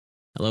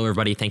Hello,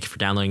 everybody. Thank you for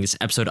downloading this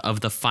episode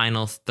of the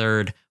Final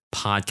Third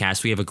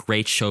podcast. We have a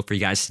great show for you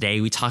guys today.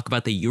 We talk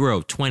about the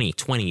Euro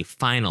 2020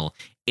 final,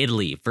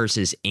 Italy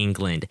versus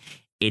England.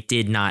 It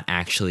did not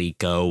actually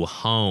go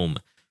home.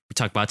 We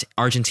talk about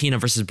Argentina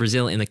versus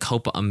Brazil in the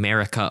Copa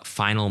America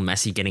final,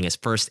 Messi getting his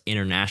first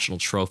international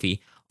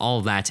trophy, all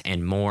of that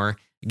and more.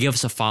 Give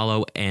us a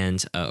follow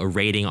and a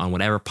rating on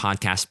whatever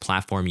podcast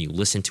platform you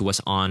listen to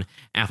us on,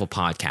 Apple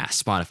Podcasts,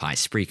 Spotify,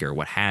 Spreaker,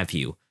 what have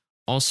you.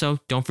 Also,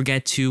 don't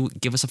forget to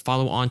give us a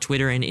follow on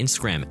Twitter and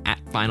Instagram at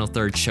Final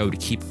Third Show to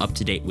keep up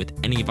to date with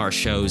any of our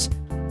shows.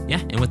 Yeah,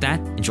 and with that,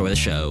 enjoy the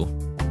show.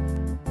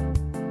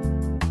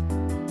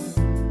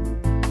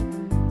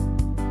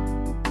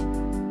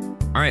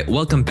 All right,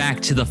 welcome back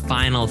to the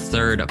Final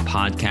Third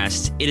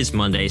podcast. It is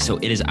Monday, so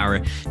it is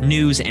our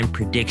news and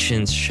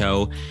predictions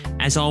show.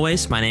 As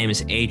always, my name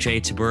is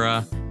AJ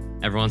Tabura,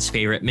 everyone's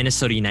favorite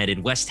Minnesota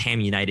United, West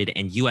Ham United,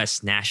 and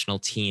U.S. national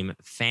team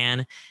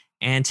fan.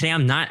 And today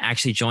I'm not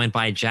actually joined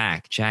by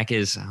Jack. Jack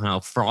is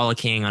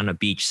frolicking on a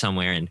beach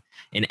somewhere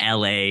in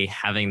LA,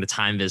 having the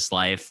time of his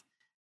life,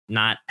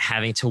 not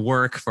having to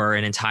work for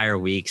an entire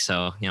week.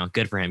 So,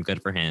 good for him,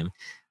 good for him.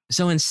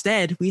 So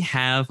instead, we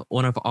have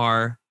one of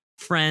our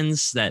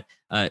friends that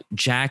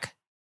Jack,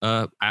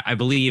 I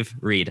believe,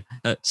 Reed.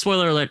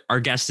 Spoiler alert, our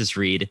guest is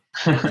Reed.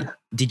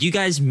 Did you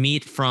guys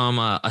meet from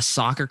a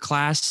soccer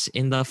class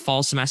in the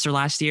fall semester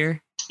last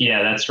year?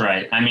 Yeah, that's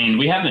right. I mean,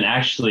 we haven't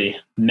actually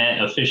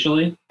met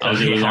officially because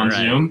it was on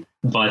Zoom,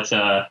 but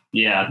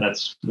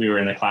we were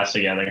in the class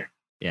together.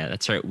 Yeah,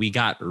 that's right. We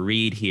got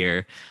Reed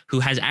here, who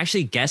has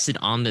actually guested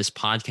on this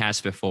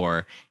podcast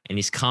before, and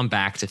he's come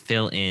back to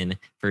fill in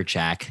for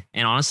Jack.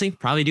 And honestly,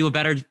 probably do a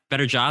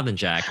better job than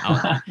Jack.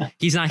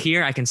 He's not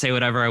here. I can say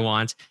whatever I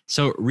want.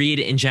 So, Reed,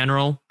 in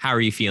general, how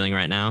are you feeling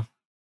right now?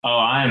 Oh,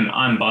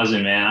 I'm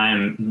buzzing, man.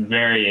 I'm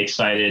very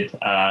excited.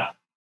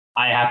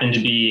 I happen to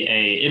be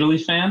a Italy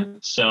fan,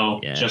 so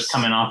Just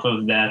coming off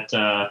of that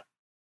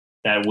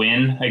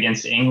win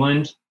against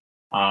England,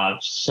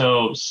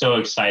 so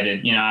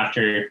excited.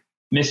 After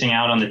missing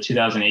out on the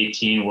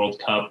 2018 World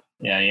Cup,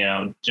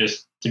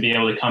 just to be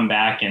able to come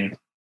back and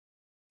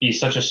be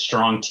such a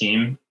strong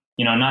team,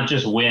 not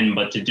just win,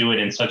 but to do it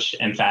in such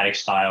emphatic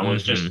style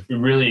was just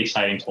really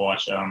exciting to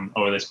watch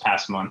over this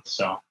past month.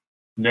 So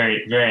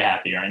very, very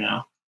happy right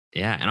now.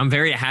 Yeah, and I'm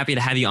very happy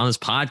to have you on this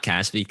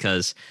podcast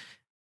because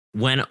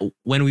when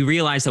we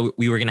realized that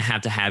we were going to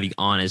have you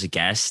on as a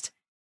guest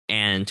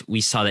and we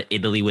saw that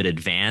Italy would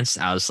advance,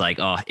 I was like,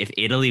 oh, if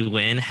Italy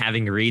win,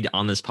 having Reed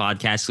on this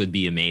podcast would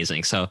be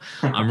amazing. So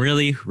I'm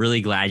really,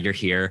 really glad you're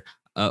here.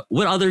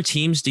 What other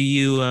teams do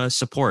you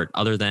support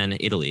other than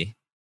Italy?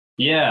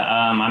 Yeah,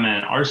 I'm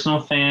an Arsenal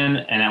fan,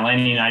 an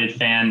Atlanta United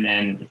fan,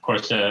 and of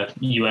course a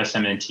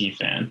USMNT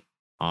fan.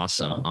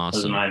 Awesome.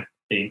 Those are my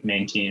big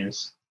main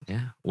teams.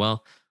 Yeah,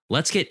 well,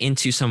 let's get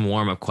into some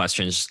warm-up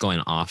questions just going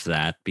off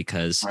that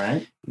because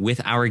with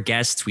our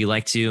guests, we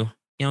like to,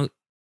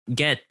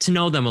 get to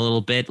know them a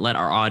little bit, let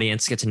our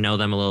audience get to know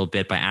them a little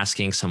bit by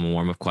asking some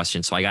warm-up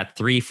questions. So I got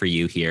 3 for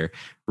you here.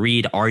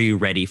 Reed, are you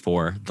ready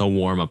for the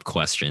warm-up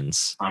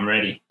questions? I'm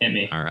ready. Hit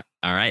me. All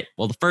right.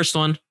 Well, the first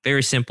one,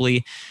 very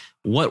simply,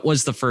 what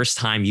was the first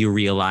time you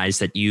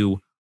realized that you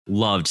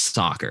loved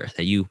soccer,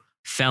 that you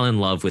fell in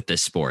love with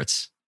this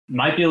sport?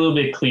 Might be a little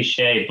bit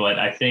cliche, but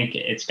I think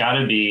it's got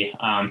to be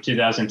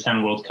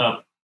 2010 World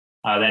Cup,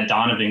 that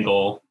Donovan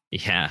goal.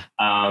 Yeah.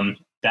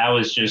 That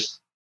was just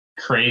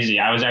crazy.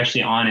 I was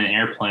actually on an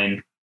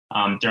airplane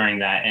during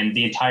that, and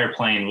the entire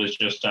plane was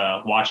just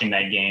watching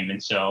that game.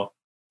 And so,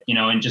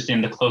 and just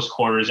in the close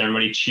quarters,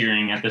 everybody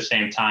cheering at the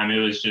same time. It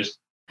was just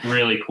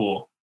really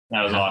cool.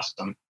 That was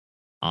awesome.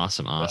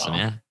 Awesome.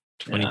 Yeah.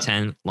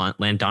 2010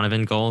 Land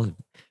Donovan goal.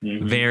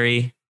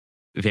 Very,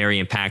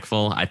 very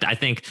impactful. I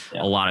think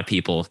a lot of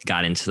people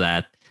got into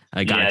that,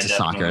 into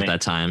soccer at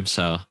that time.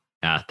 So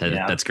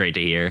that's great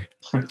to hear.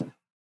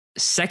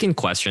 Second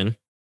question.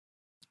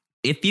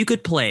 If you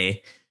could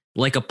play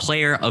like a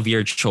player of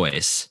your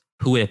choice,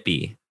 who would it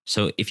be?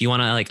 So if you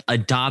want to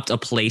adopt a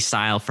play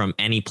style from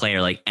any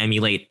player,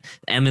 emulate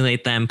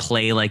them,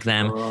 play like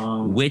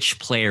them, which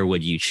player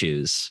would you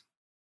choose?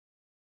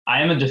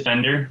 I am a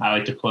defender. I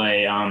like to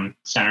play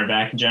center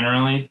back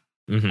generally.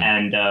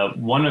 And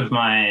one of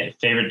my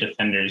favorite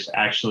defenders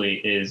actually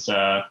is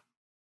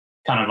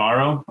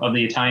Cannavaro of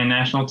the Italian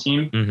national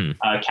team,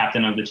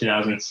 captain of the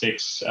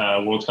 2006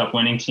 World Cup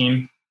winning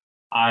team.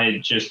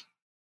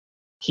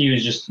 He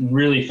was just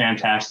really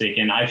fantastic.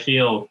 And I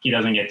feel he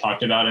doesn't get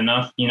talked about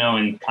enough,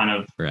 in kind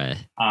of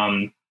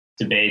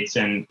debates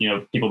and,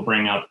 people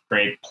bring up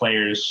great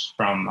players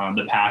from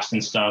the past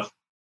and stuff.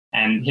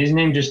 And his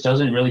name just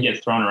doesn't really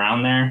get thrown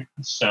around there.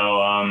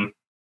 So,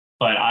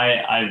 but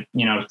I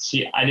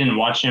didn't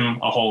watch him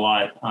a whole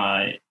lot,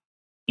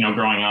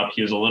 growing up.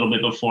 He was a little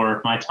bit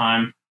before my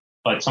time,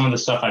 but some of the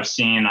stuff I've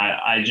seen,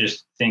 I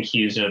just think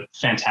he's a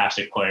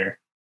fantastic player.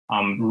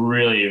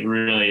 Really,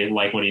 really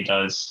like what he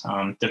does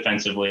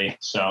defensively.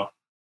 So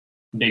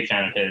big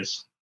fan of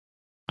his.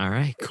 All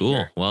right,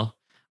 cool. Well,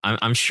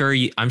 I'm sure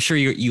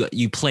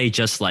you play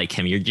just like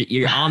him.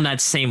 You're on that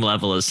same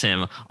level as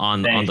him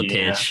on the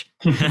pitch.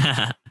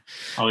 Yeah.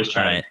 Always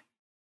try. All right.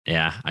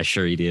 Yeah, I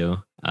sure you do.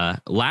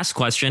 Last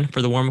question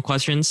for the warm-up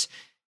questions.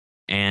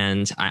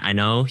 And I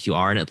know you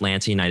are an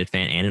Atlanta United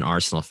fan and an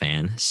Arsenal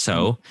fan.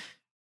 So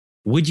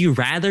would you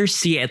rather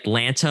see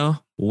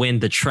Atlanta win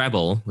the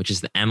treble, which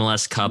is the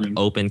MLS Cup,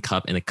 Open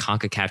Cup, and the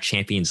CONCACAF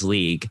Champions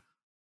League,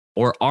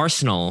 or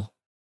Arsenal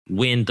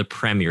win the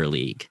Premier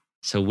League?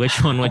 So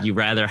which one would you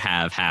rather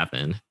have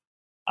happen?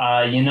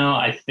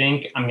 I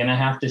think I'm going to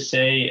have to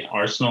say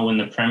Arsenal win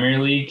the Premier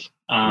League.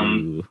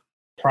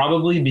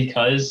 Probably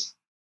because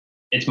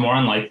it's more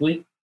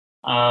unlikely.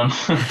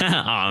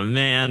 Oh,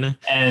 man.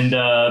 And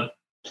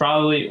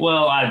probably,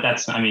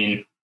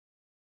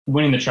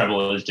 winning the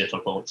treble is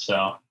difficult.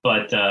 So,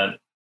 but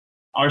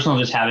Arsenal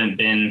just haven't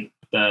been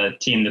the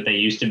team that they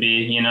used to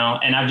be, and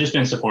I've just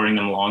been supporting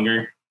them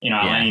longer.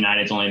 Atlanta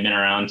United's only been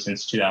around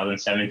since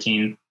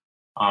 2017.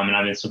 And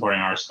I've been supporting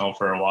Arsenal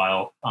for a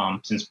while,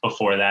 since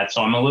before that.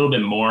 So I'm a little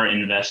bit more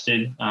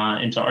invested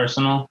into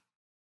Arsenal.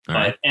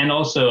 And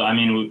also,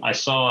 I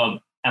saw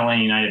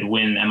Atlanta United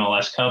win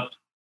MLS Cup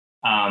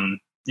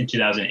in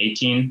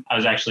 2018. I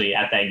was actually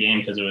at that game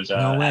because it was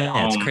no way. At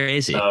home. That's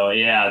crazy. So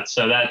yeah,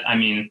 so that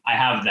I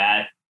have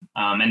that,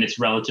 and it's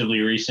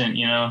relatively recent,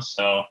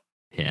 So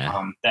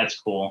that's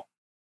cool.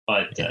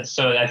 But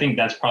so I think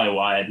that's probably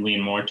why I'd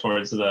lean more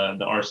towards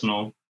the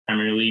Arsenal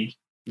Premier League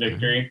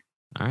victory.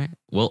 All right.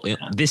 Well,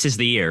 this is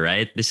the year,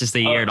 right? This is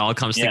the year it all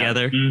comes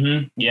together.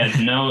 Mm-hmm. Yeah.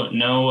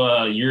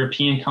 No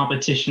European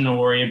competition to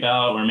worry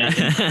about. We're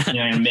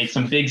making, make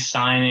some big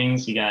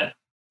signings. You got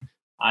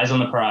eyes on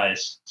the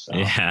prize. So.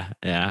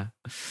 Yeah.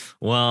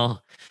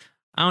 Well,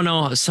 I don't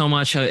know so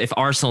much if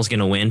Arsenal's going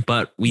to win,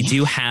 but we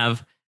do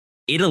have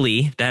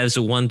Italy that has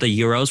won the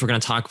Euros. We're going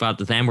to talk about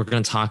them. We're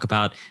going to talk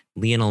about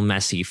Lionel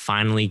Messi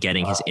finally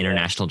getting his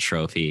international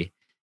trophy.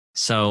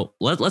 So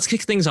let's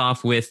kick things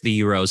off with the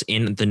Euros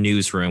in the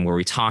newsroom, where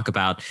we talk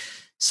about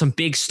some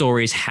big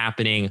stories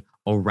happening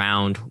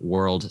around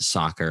world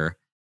soccer.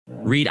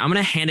 Reed, I'm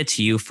going to hand it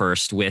to you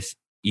first with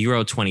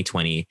Euro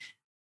 2020.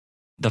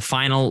 The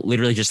final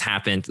literally just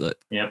happened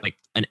like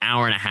an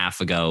hour and a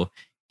half ago.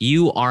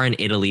 You are an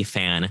Italy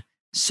fan.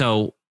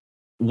 So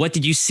what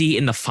did you see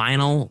in the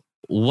final?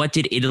 What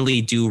did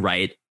Italy do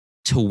right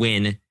to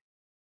win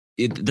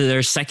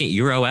their second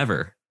Euro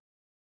ever?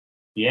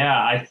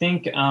 Yeah, I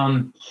think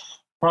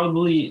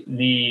probably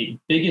the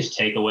biggest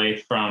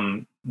takeaway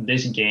from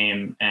this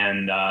game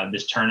and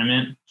this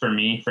tournament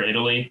for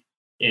Italy,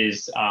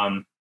 is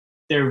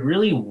there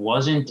really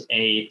wasn't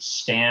a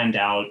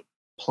standout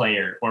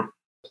player or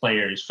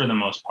players for the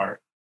most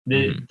part.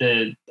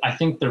 I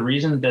think the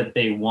reason that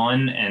they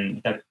won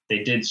and that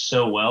they did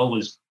so well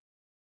was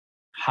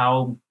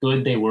how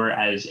good they were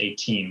as a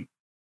team.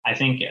 I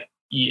think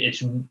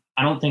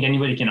I don't think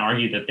anybody can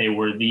argue that they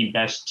were the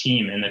best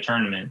team in the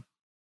tournament.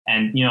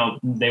 And,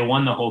 they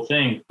won the whole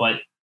thing, but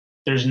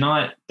there's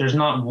not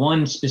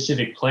one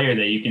specific player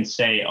that you can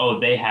say, oh,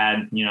 they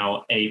had,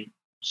 a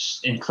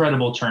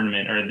incredible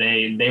tournament, or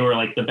they were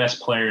like the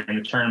best player in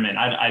the tournament.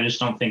 I just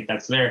don't think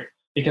that's there,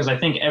 because I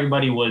think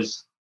everybody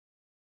was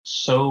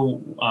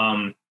so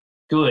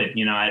good,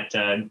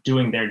 at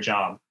doing their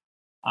job.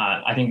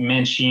 I think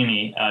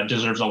Mancini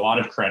deserves a lot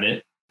of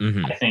credit.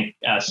 I think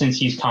since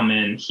he's come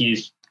in,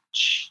 he's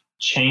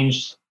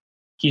changed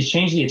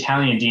the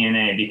Italian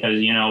DNA, because,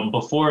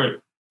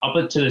 before,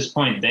 up to this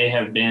point, they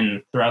have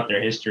been, throughout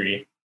their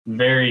history,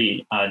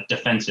 very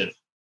defensive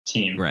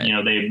team. Right.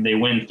 They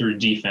win through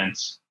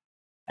defense.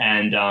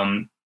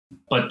 And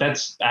but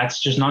that's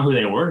just not who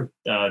they were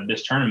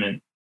this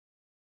tournament.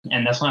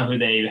 And that's not who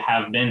they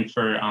have been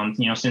for,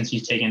 since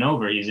he's taken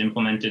over. He's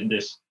implemented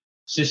this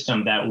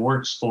system that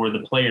works for the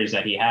players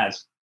that he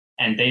has.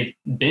 And they've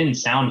been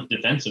sound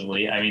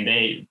defensively.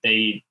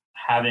 They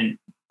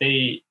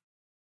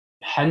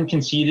hadn't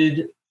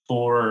conceded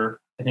for,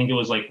 I think it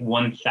was like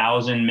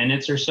 1,000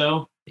 minutes or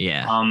so.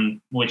 Yeah.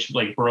 Which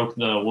broke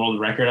the world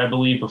record, I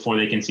believe, before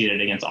they conceded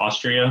against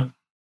Austria.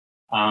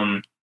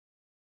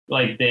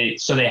 They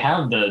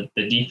have the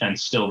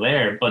defense still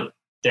there, but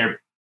they're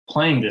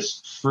playing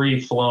this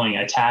free-flowing,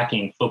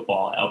 attacking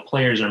football.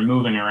 Players are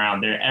moving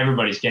around.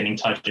 Everybody's getting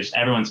touches.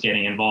 Everyone's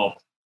getting involved.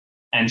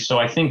 And so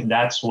I think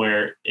that's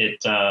where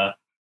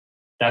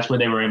that's where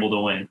they were able to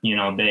win.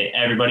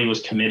 Everybody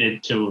was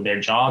committed to their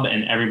job,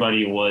 and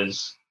everybody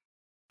was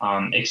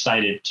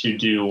excited to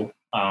do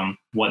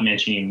what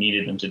Mancini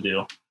needed them to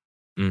do.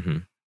 Mm-hmm.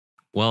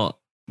 Well,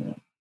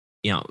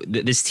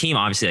 this team,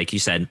 obviously, like you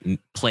said,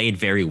 played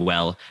very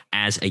well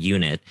as a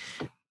unit.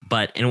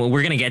 And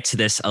we're going to get to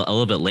this a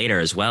little bit later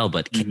as well.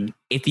 But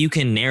if you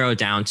can narrow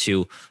down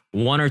to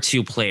one or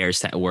two players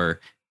that were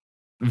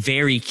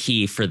very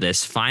key for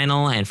this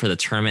final and for the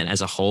tournament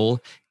as a whole,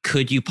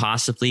 could you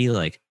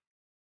possibly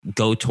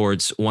go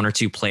towards one or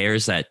two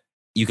players that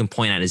you can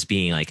point out as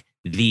being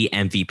the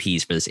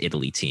MVPs for this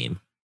Italy team?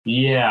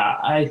 Yeah,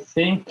 I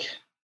think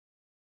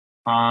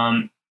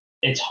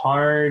it's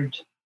hard.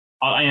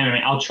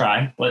 I'll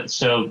try.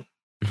 So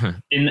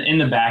In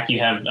the back, you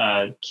have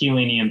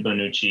Chiellini and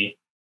Bonucci,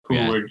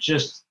 who were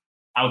just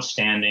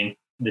outstanding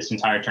this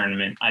entire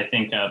tournament. I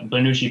think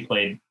Bonucci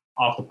played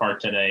off the park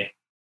today.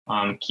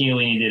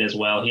 Chiellini did as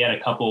well. He had a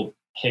couple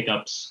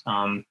hiccups.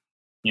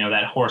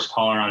 That horse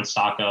collar on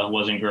Saka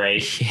wasn't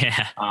great.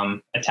 Yeah.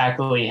 A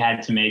tackle he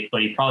had to make,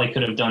 but he probably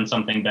could have done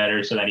something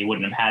better so that he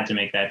wouldn't have had to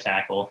make that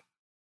tackle.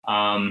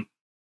 But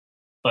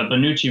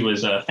Bonucci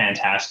was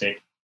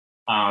fantastic.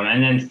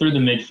 And then through the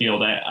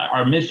midfield,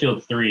 our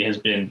midfield three has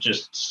been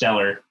just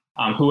stellar.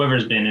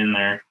 Whoever's been in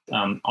there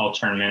all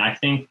tournament, I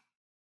think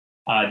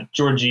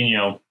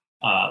Jorginho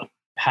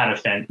had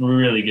a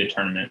really good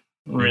tournament.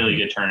 Really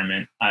good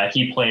tournament.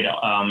 He played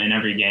in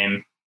every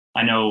game.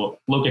 I know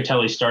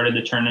Locatelli started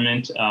the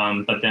tournament,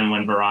 but then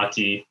when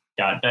Verratti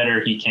got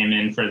better, he came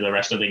in for the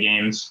rest of the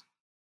games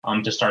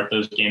to start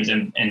those games,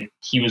 and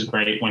he was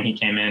great when he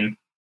came in.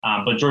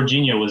 But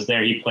Jorginho was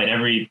there. He played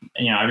every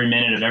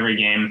minute of every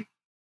game.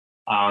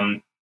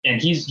 And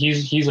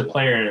he's a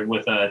player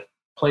with a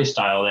play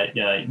style that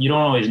you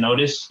don't always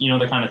notice,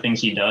 the kind of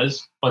things he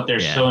does, but they're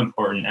so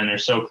important and they're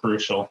so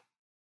crucial.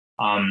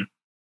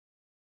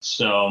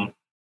 So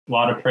a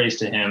lot of praise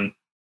to him.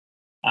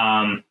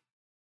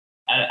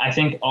 I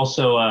think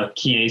also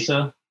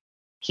Chiesa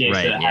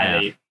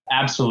had a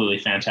absolutely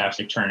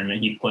fantastic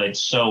tournament. He played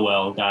so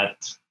well, got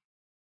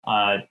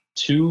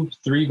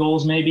 2-3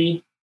 goals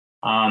maybe,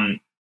 and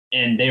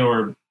they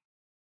were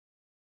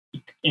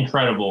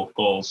incredible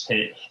goals.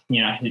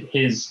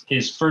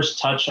 His first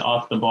touch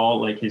off the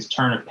ball, like his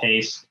turn of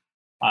pace,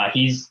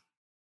 he's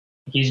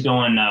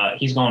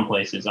going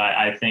places.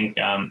 I think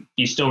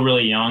he's still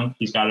really young.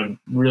 He's got a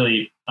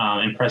really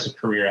impressive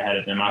career ahead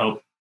of him. I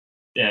hope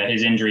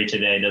his injury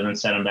today doesn't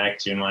set him back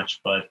too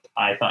much, but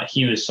I thought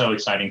he was so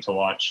exciting to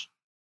watch.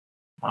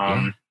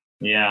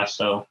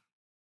 So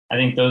I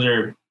think those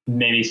are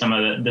maybe some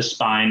of the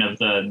spine of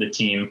the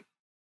team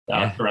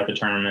throughout the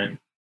tournament.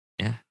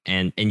 Yeah,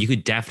 and you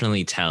could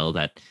definitely tell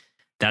that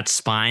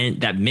spine,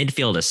 that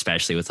midfield,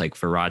 especially with like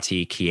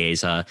Verratti,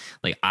 Chiesa,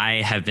 like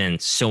I have been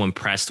so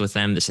impressed with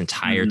them this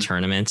entire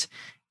tournament.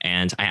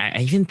 And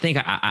I even think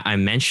I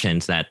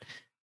mentioned that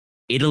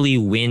Italy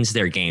wins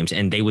their games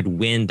and they would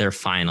win their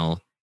final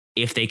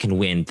if they can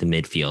win the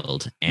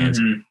midfield.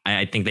 And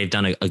I think they've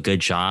done a good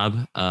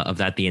job of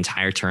that the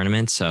entire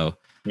tournament. So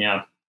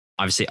yeah,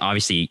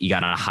 obviously you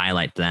got to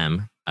highlight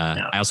them.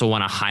 I also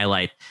want to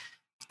highlight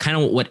kind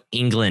of what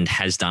England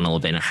has done a little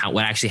bit and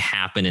what actually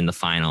happened in the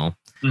final.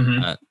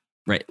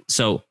 Right.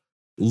 So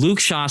Luke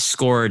Shaw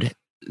scored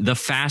the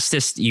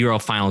fastest Euro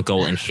final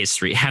goal in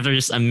history after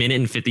just 1 minute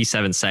and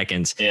 57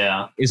 seconds.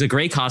 Yeah. It was a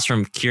great cross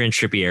from Kieran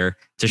Trippier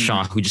to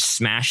Shaw, who just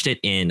smashed it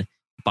in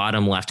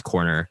bottom left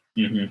corner.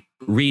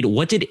 Reed,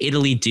 what did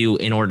Italy do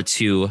in order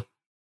to,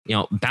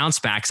 bounce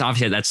back? 'Cause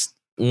obviously that's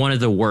one of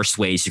the worst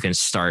ways you can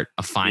start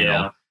a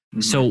final.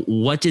 So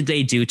what did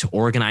they do to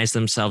organize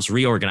themselves,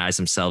 reorganize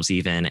themselves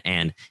even,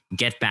 and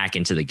get back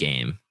into the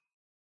game?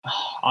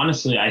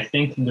 Honestly, I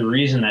think the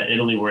reason that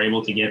Italy were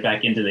able to get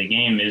back into the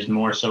game is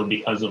more so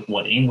because of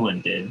what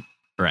England did.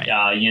 Right.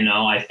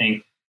 I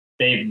think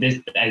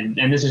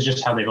this is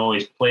just how they've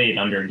always played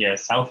under Gareth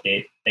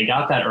Southgate. They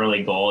got that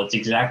early goal. It's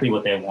exactly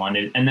what they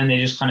wanted. And then they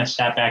just kind of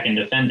sat back and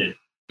defended.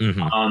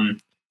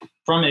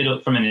 From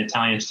an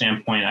Italian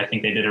standpoint, I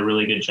think they did a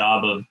really good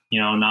job of,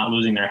 not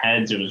losing their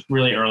heads. It was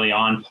really early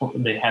on.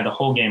 They had the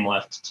whole game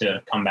left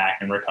to come back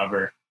and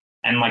recover.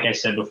 And like I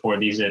said before,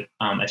 these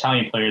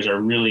Italian players are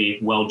really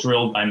well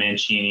drilled by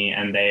Mancini,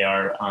 and they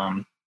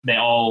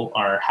all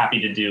are happy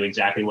to do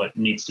exactly what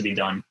needs to be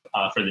done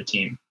for the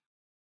team.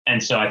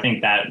 And so I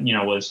think that,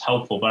 was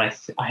helpful. But I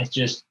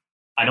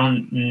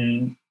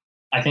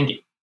think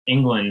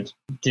England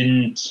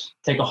didn't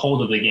take a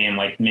hold of the game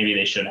like maybe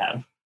they should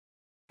have.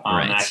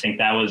 Right. I think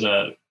that was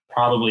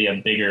probably a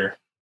bigger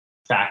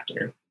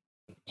factor.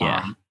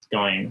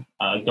 Going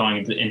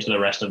into the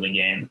rest of the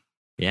game.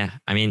 Yeah,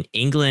 I mean,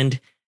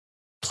 England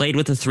played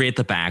with the three at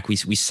the back. We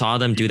saw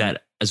them do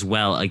that as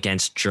well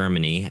against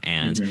Germany.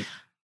 And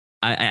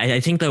I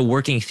think the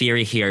working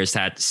theory here is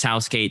that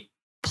Southgate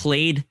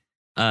played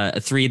a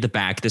three at the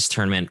back this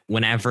tournament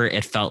whenever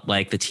it felt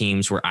like the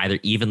teams were either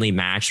evenly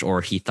matched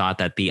or he thought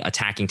that the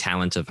attacking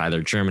talent of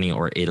either Germany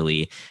or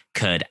Italy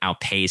could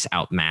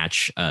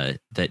outmatch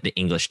the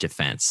English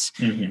defense.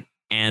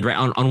 And right,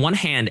 on one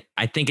hand,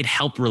 I think it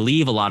helped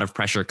relieve a lot of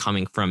pressure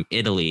coming from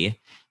Italy,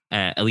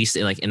 at least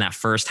like in that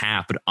first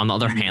half. But on the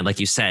other hand, like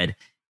you said,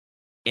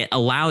 it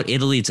allowed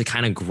Italy to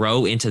kind of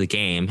grow into the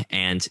game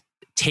and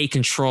take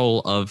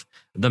control of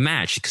the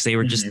match because they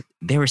were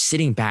they were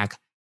sitting back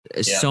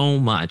so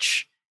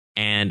much.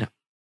 And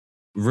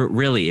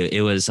really,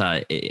 it was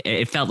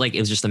it felt like it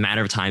was just a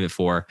matter of time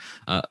before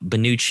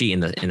Bonucci in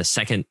the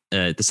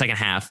second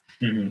half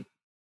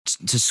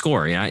to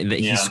score.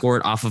 He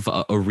scored off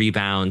of a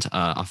rebound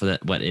off of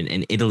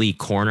an Italy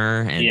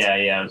corner. And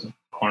it was a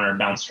corner,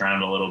 bounced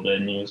around a little bit,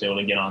 and he was able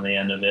to get on the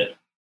end of it.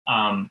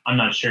 I'm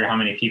not sure how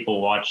many people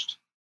watched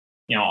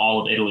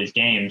all of Italy's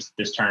games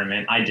this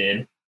tournament. I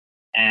did,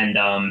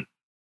 and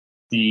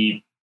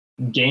the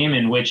game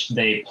in which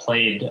they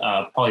played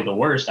probably the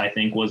worst, I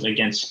think, was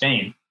against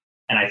Spain.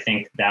 And I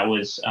think that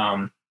was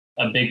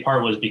a big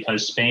part was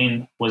because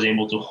Spain was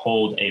able to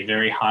hold a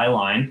very high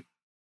line,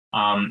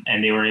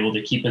 and they were able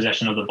to keep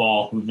possession of the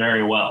ball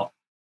very well,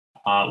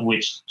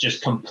 which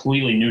just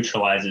completely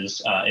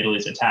neutralizes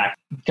Italy's attack.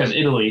 Because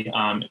Italy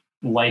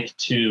like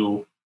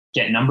to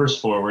get numbers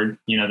forward.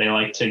 They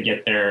like to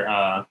get their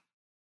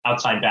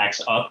outside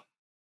backs up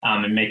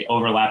and make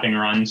overlapping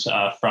runs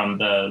from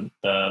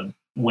the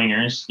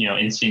wingers,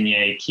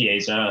 Insigne,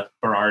 Chiesa,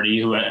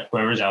 Berardi,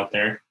 whoever's out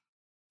there.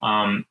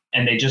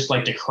 And they just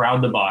like to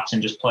crowd the box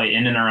and just play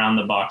in and around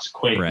the box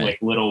quick, like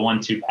little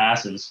 1-2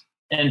 passes.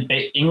 And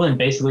England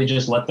basically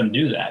just let them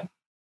do that.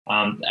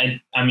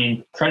 I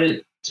mean,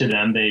 credit to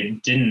them.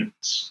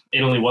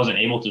 Italy wasn't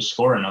able to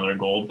score another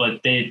goal,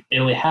 but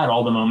Italy had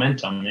all the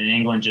momentum, and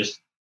England just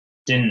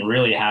didn't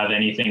really have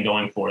anything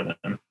going for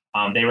them.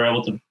 They were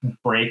able to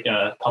break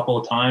a couple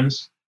of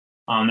times.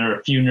 There were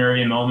a few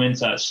nervy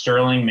moments.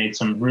 Sterling made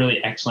some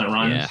really excellent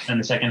runs in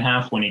the second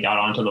half when he got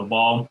onto the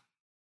ball.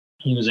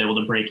 He was able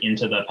to break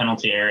into the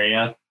penalty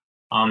area.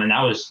 And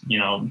that was,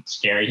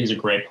 scary. He's a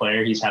great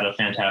player. He's had a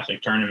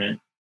fantastic tournament.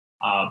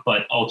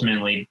 But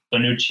ultimately,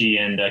 Bonucci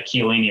and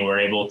Chiellini were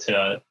able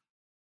to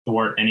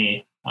thwart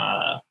anything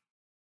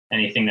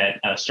that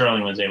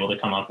Sterling was able to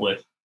come up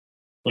with,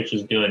 which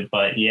was good.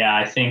 But yeah,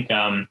 I think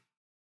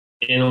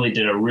Italy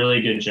did a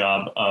really good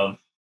job of,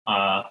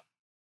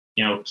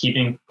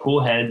 keeping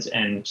cool heads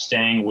and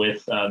staying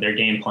with their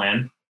game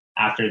plan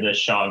after the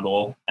Shaw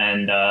goal.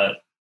 And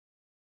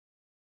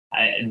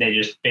I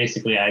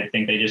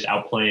think they just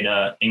outplayed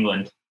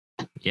England.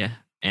 Yeah.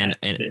 And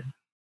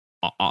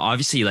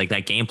obviously, like,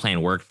 that game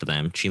plan worked for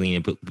them. Chiellini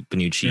and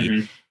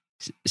Bonucci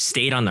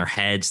stayed on their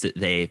heads. That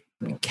they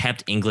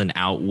kept England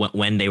out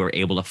when they were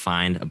able to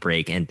find a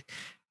break, and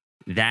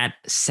that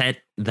set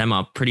them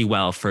up pretty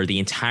well for the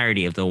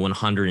entirety of the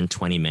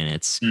 120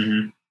 minutes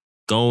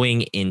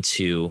going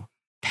into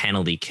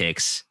penalty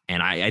kicks.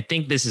 And I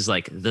think this is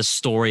like the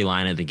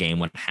storyline of the game.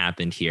 What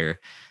happened here?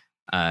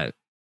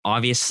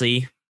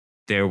 Obviously,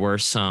 there were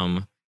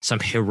some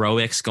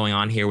heroics going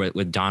on here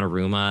with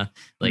Donnarumma,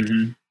 like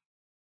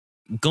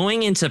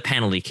going into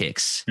penalty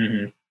kicks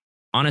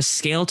on a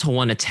scale to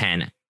 1 to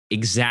 10.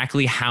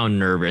 Exactly how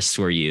nervous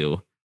were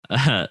you?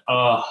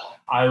 I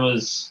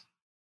was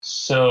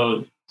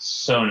so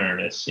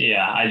nervous.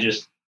 Yeah,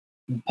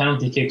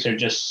 penalty kicks are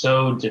just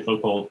so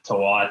difficult to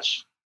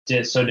watch.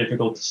 It's so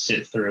difficult to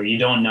sit through. You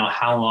don't know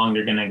how long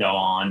they're going to go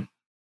on.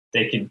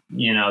 They could,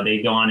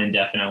 they go on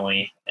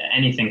indefinitely.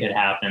 Anything could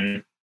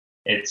happen.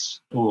 It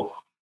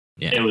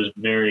was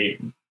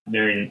very,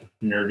 very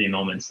nervy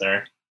moments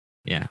there.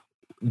 Yeah.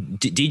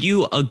 Did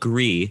you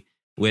agree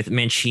with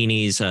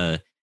Mancini's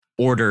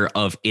order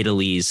of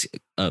Italy's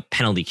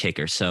penalty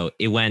kicker? So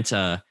it went,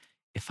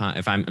 if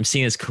I'm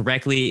seeing this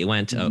correctly, it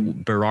went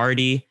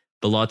Berardi,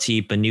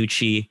 Belotti,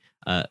 Bonucci,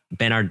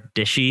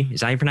 Bernardeschi. Is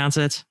that how you pronounce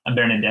it?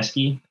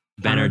 Bernardeschi,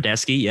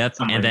 yep.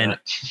 Something and then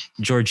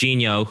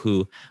Jorginho,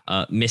 who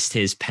missed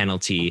his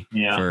penalty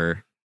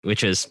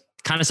which is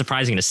kind of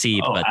surprising to see.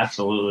 Oh, but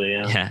absolutely,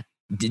 yeah.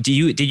 Did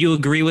you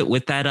agree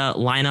with that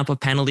lineup of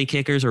penalty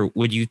kickers, or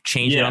would you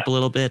change it up a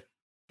little bit?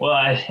 Well,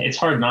 it's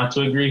hard not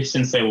to agree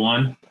since they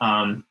won.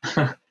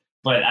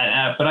 But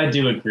I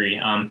do agree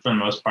for the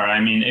most part. I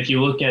mean, if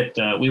you look at,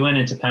 we went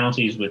into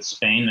penalties with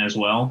Spain as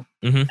well,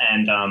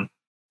 and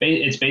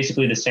it's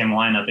basically the same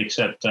lineup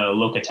except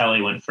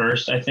Locatelli went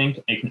first, I think,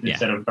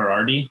 instead of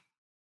Berardi.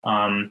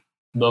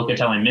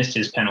 Locatelli missed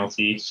his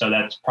penalty, so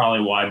that's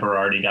probably why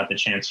Berardi got the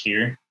chance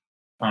here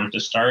to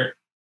start.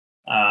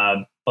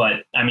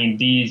 But I mean,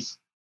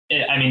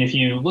 if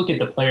you look at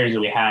the players that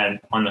we had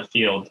on the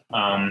field,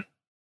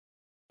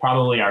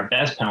 probably our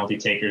best penalty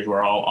takers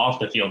were all off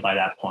the field by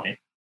that point.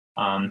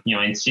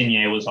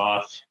 Insigne was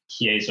off,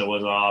 Chiesa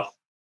was off,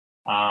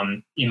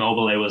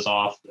 Immobile was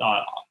off.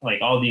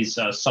 Like all these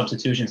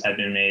substitutions had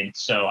been made.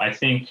 So I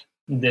think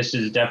this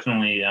is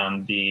definitely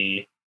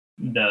the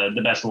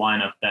best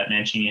lineup that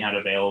Mancini had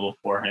available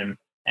for him.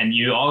 And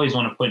you always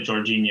want to put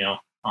Jorginho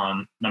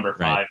on number 5.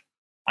 Right.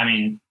 I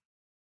mean,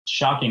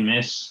 shocking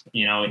miss.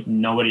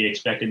 Nobody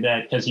expected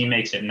that because he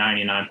makes it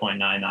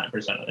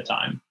 99.99% of the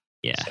time.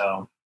 Yeah.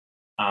 So,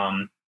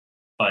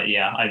 but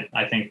yeah,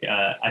 I think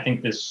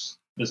this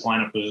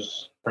lineup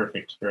was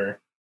perfect for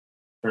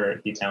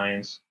the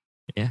Italians.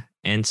 Yeah.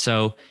 And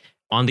so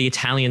on the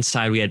Italian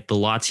side, we had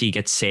Belotti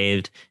get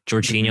saved,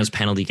 Jorginho's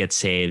penalty gets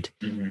saved.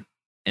 And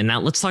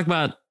now let's talk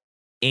about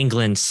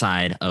England's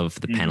side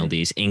of the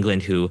penalties.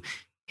 England, who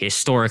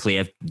historically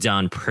have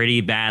done pretty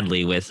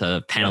badly with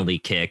penalty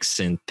kicks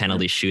and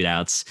penalty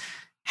shootouts,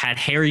 had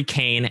Harry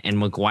Kane and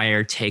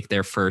Maguire take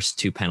their first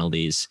 2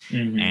 penalties,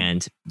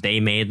 and they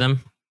made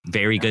them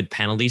very good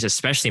penalties,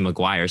 especially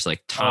Maguire's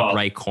like top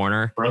right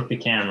corner. Broke the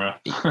camera.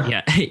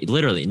 Yeah,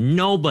 literally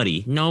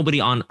nobody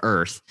on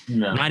earth,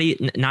 not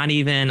even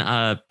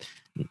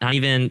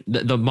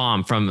the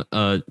mom from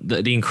the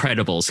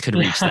Incredibles could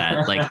reach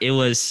that. Like it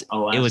was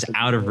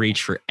out of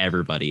reach for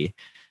everybody.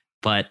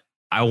 But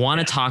I want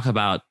to talk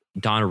about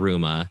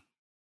Donnarumma.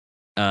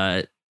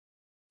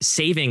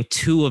 saving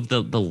two of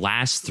the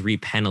last three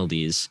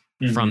penalties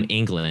from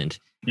England.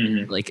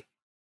 Like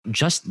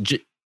just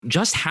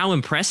how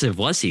impressive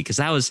was he? Because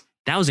that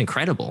was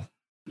incredible.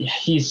 Yeah,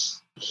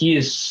 he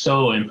is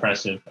so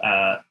impressive.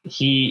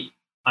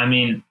 I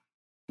mean,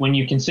 when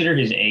you consider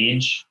his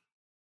age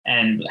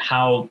and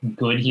how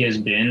good he has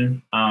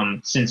been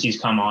since he's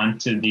come on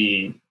to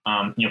the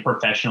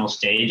professional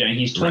stage. I mean,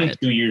 he's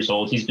 22 years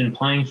old. He's been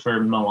playing for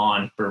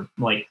Milan for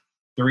like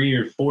 3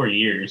 or 4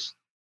 years,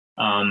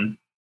 and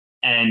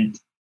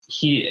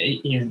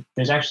he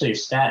there's actually a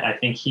stat. I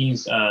think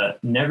he's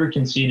never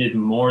conceded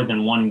more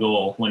than one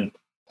goal when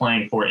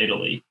playing for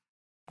Italy.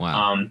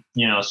 Wow.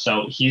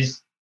 So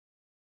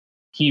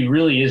he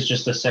really is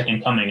just the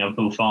second coming of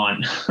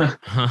Buffon,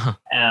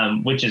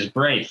 which is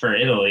great for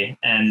Italy.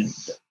 And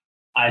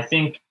I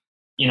think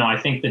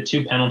the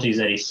two penalties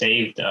that he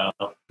saved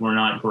were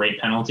not great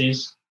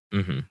penalties.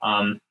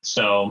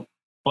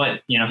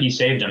 But he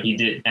saved them. He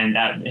did, and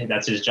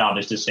that's his job,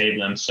 is to save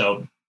them.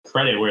 So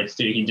credit where it's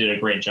due. He did a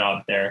great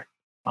job there.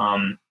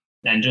 And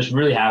just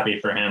really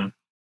happy for him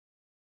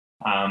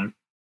for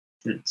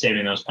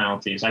saving those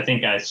penalties. I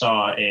think I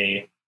saw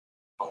a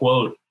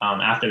quote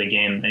after the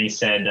game, and he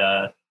said,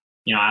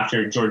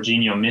 after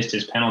Jorginho missed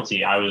his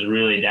penalty, I was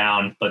really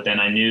down, but then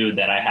I knew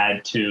that I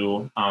had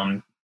to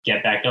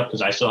get back up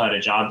because I still had a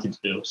job to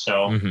do.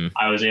 So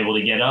I was able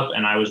to get up,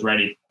 and I was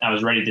ready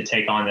to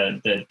take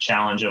on the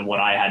challenge of what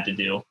I had to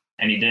do,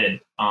 and he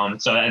did.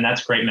 And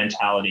that's great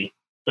mentality,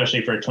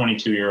 especially for a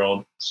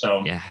 22-year-old.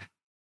 So yeah,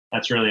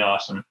 that's really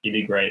awesome. He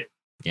did great.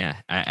 Yeah,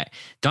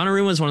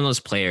 Donnarumma is one of those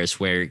players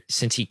where,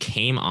 since he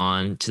came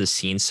on to the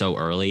scene so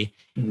early,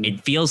 it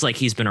feels like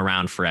he's been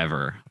around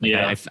forever.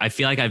 Like, I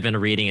feel like I've been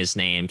reading his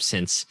name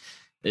since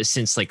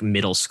like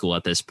middle school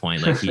at this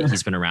point. Like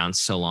he's been around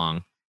so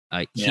long.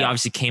 He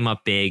obviously came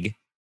up big.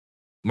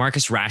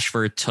 Marcus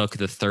Rashford took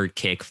the third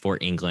kick for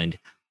England.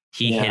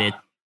 He hit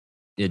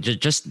it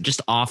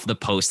just off the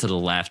post to the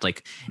left,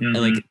 like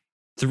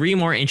 3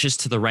 more inches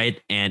to the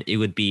right, and it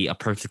would be a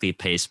perfectly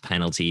placed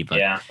penalty. But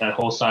that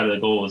whole side of the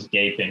goal was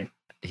gaping.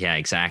 Yeah,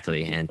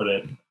 exactly. And put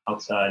it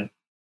outside.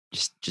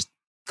 Just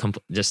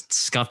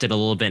scuffed it a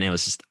little bit, and it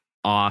was just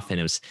off, and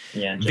it was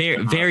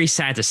very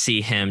sad to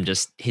see him,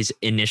 just his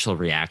initial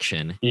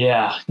reaction.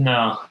 Yeah,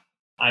 no.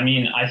 I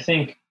mean, I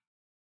think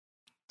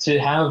to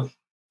have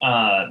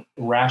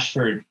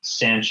Rashford,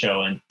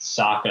 Sancho, and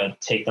Saka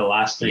take the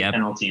last 3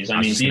 penalties.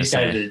 I mean, these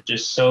guys are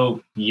just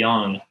so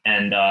young,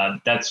 and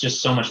that's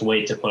just so much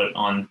weight to put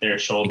on their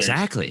shoulders.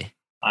 Exactly.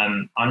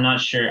 I'm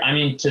not sure. I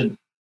mean,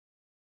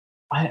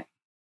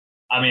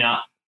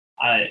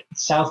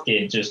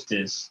 Southgate just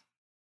is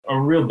a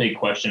real big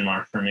question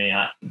mark for me.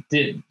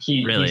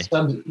 He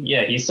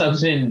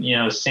subs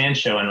in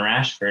Sancho and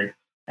Rashford,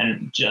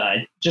 and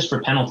just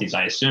for penalties,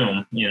 I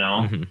assume. He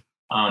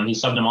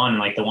subbed him on in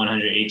like the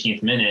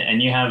 118th minute,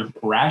 and you have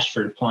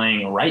Rashford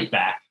playing right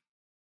back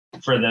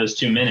for those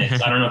 2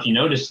 minutes. I don't know if you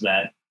noticed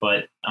that,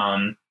 but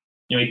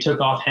he took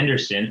off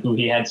Henderson, who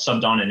he had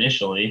subbed on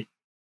initially,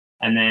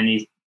 and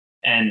then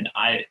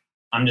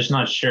I'm just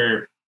not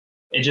sure.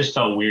 It just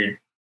felt weird.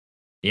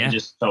 Yeah, it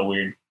just felt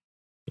weird.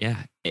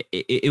 Yeah,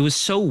 it was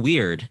so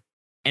weird,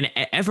 and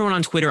everyone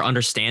on Twitter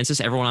understands this.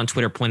 Everyone on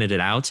Twitter pointed it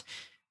out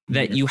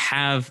that you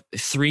have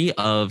 3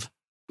 of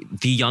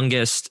the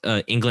youngest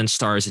England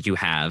stars that you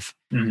have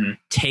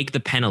take the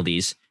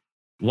penalties,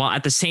 while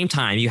at the same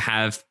time you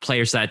have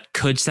players that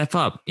could step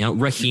up.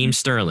 Raheem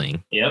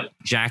Sterling,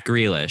 Jack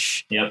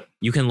Grealish.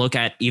 You can look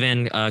at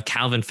even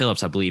Calvin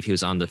Phillips. I believe he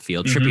was on the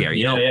field. Trippier.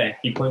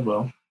 He played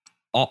well.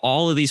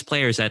 All of these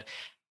players that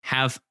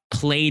have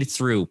played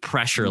through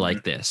pressure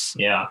like this,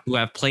 who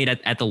have played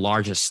at the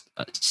largest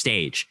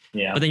stage.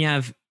 But then you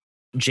have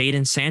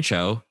Jadon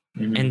Sancho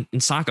and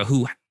Saka,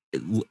 who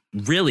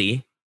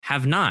really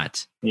have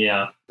not.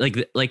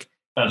 Like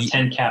about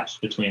 10 caps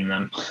between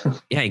them.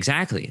 Yeah,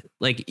 exactly.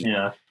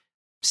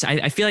 So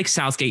I feel like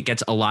Southgate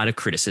gets a lot of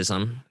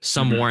criticism,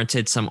 some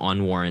warranted, some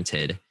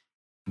unwarranted.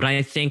 But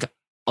I think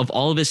of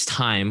all of his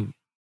time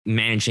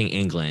managing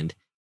England,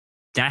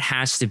 that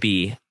has to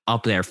be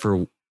up there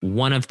for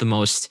one of the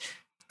most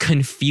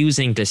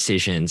confusing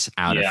decisions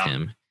out of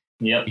him.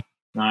 Yep,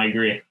 I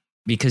agree.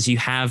 Because you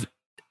have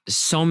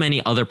so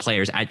many other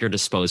players at your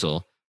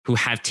disposal who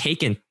have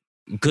taken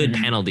good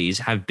penalties,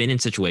 have been in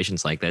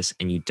situations like this,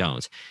 and you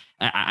don't.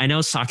 I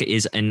know Saka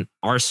is an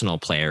Arsenal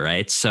player,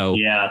 right? So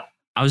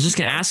I was just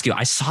going to ask you,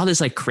 I saw this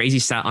like crazy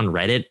stat on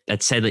Reddit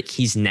that said that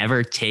he's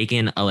never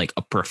taken a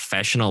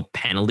professional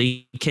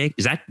penalty kick.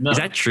 Is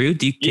that true?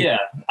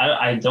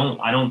 I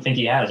don't think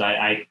he has.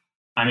 I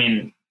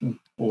mean,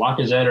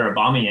 Lacazette or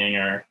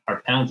Aubameyang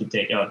are penalty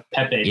taker.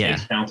 Pepe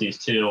takes penalties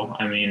too.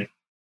 I mean,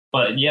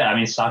 but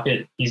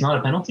Saka, he's not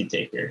a penalty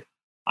taker.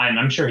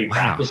 I'm sure he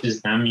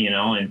practices them,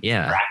 and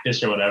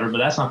practice or whatever, but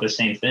that's not the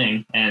same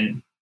thing.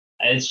 And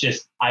it's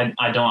just,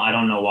 I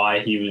don't know why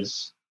he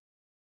was.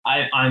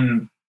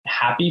 I'm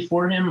happy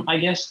for him, I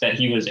guess, that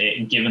he was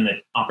given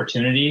the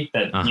opportunity,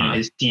 that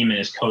his team and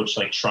his coach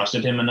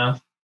trusted him enough.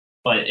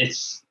 But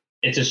it's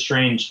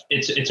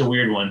a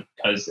weird one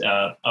because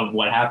of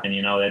what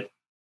happened. That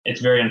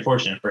it's very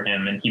unfortunate for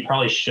him, and he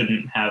probably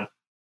shouldn't have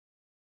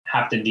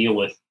to deal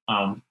with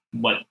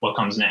what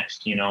comes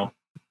next.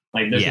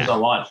 Like this is a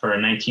lot for a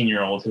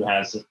 19-year-old who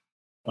has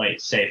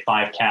like say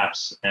 5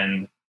 caps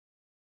and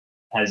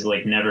has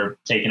like never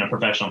taken a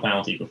professional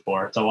penalty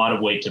before. It's a lot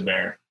of weight to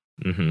bear.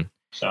 Mm-hmm.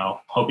 So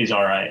hope he's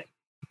all right.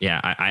 Yeah,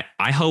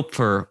 I hope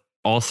for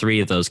all 3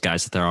 of those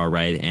guys that they're all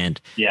right.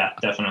 And yeah,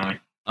 definitely.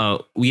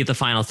 We have the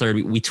final third.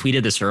 We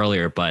tweeted this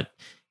earlier, but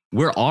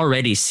we're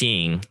already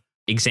seeing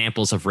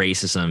examples of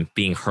racism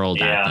being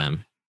hurled at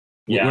them.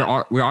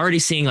 Yeah. We're already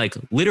seeing like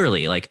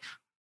literally like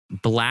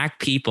black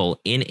people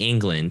in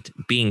England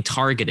being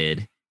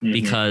targeted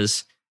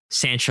because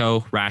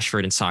Sancho,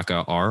 Rashford, and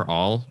Saka are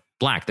all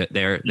black. That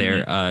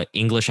they're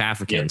English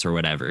Africans or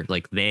whatever.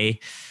 Like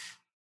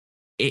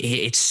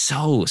it's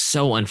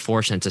so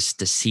unfortunate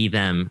to see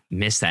them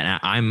miss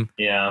that. And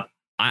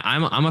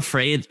I'm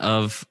afraid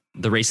of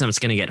the racism that's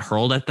going to get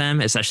hurled at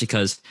them,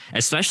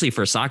 especially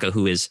for Saka,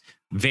 who is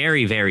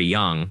very, very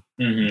young,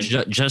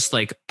 just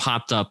like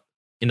popped up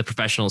in the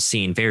professional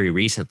scene very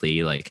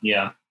recently. Like,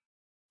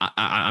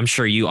 I'm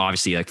sure you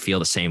obviously like feel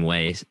the same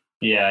way.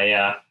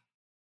 Yeah.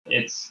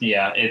 It's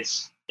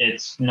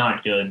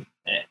not good.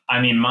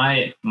 I mean,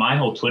 my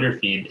whole Twitter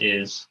feed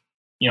is,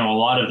 a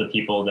lot of the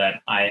people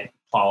that I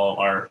follow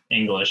are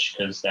English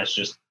because that's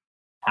just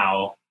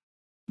how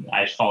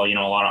I follow, a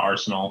lot of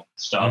Arsenal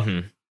stuff.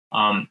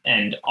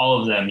 And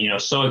all of them,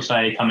 so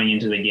excited coming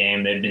into the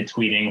game. They've been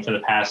tweeting for the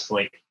past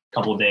like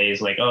couple of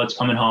days, like, oh, it's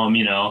coming home,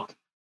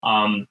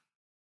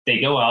 they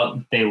go out,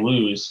 they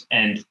lose,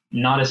 and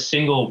not a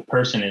single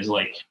person is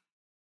like,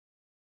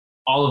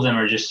 all of them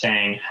are just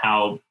saying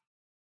how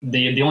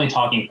the only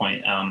talking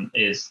point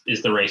is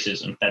the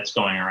racism that's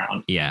going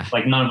around. Yeah.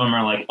 Like none of them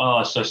are like,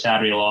 oh, so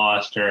sad we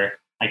lost, or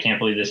I can't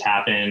believe this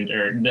happened,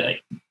 or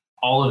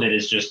all of it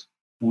is just,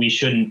 we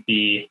shouldn't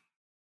be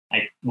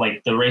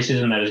like the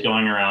racism that is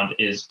going around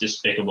is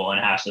despicable and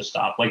it has to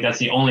stop. Like that's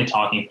the only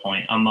talking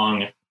point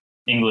among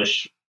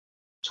English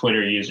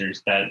Twitter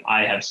users that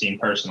I have seen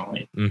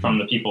personally from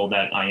the people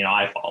that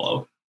I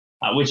follow,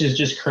 which is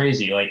just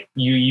crazy. Like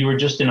you were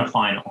just in a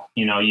final,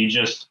 you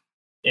just,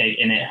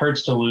 and it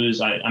hurts to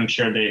lose. I'm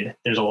sure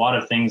there's a lot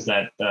of things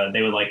that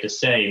they would like to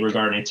say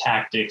regarding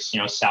tactics,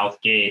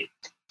 Southgate,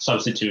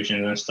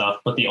 substitutions and stuff.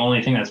 But the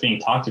only thing that's being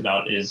talked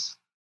about is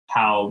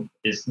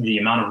the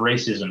amount of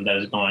racism that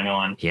is going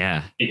on.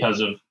 Yeah. Because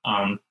of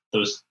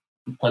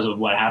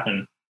what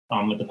happened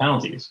with the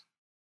penalties.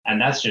 And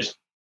that's just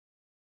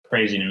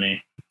crazy to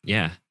me.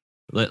 Yeah.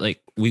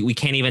 Like we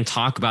can't even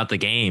talk about the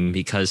game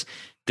because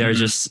there's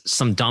just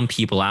some dumb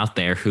people out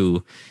there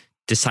who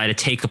decide to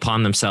take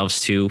upon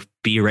themselves to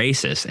be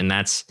racist. And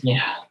that's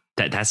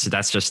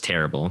just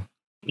terrible.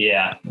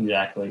 Yeah,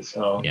 exactly.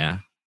 So, yeah.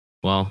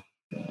 Well,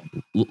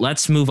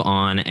 let's move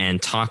on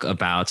and talk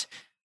about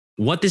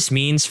what this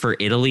means for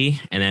Italy.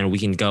 And then we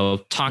can go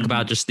talk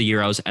about just the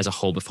Euros as a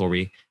whole before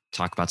we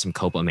talk about some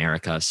Copa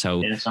America.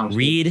 So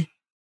Reed,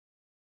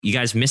 you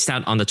guys missed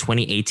out on the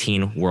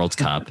 2018 World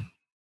Cup.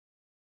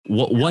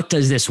 What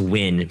does this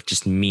win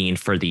just mean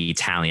for the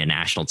Italian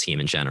national team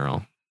in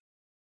general?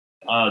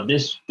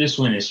 This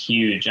win is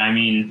huge. I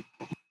mean,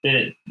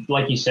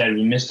 like you said,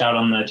 we missed out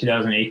on the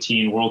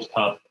 2018 World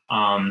Cup,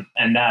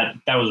 and that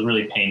was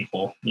really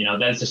painful.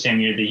 That's the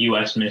same year the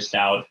U.S. missed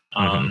out.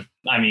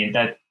 I mean,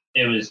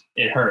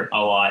 it hurt a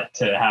lot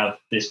to have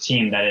this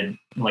team that had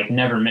like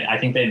never. I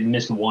think they'd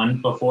missed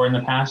one before in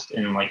the past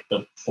in like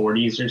the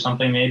 40s or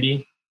something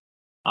maybe.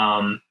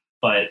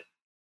 But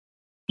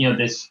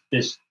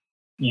this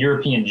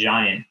European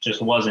giant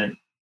just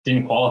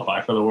didn't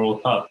qualify for the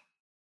World Cup.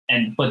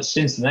 But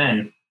since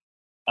then,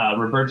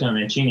 Roberto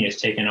Mancini has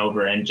taken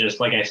over, and just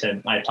like I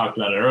said, I talked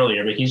about it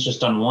earlier, but he's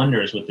just done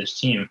wonders with this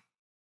team.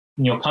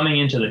 Coming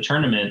into the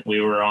tournament, we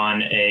were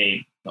on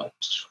a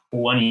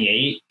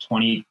 28,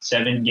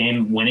 27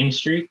 game winning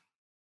streak,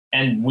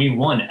 and we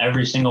won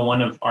every single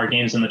one of our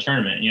games in the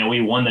tournament.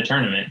 We won the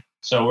tournament.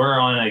 So we're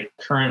on a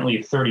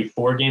currently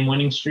 34 game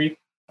winning streak,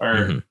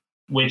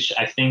 which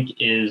I think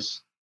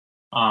is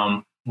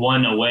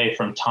one away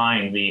from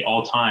tying the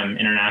all-time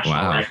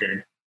international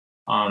record.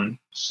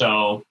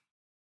 So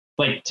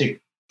like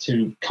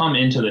to come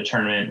into the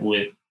tournament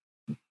with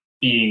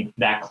being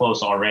that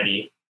close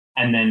already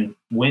and then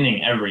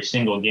winning every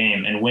single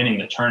game and winning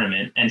the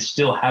tournament and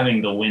still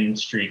having the win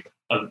streak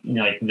of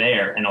like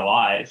there and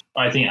alive.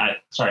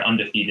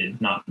 Undefeated,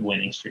 not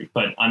winning streak,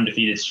 but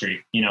undefeated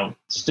streak,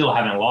 still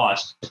haven't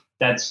lost.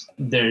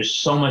 There's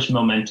so much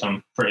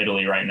momentum for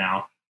Italy right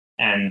now.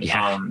 And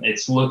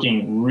it's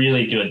looking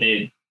really good.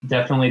 They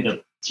definitely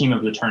the team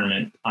of the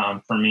tournament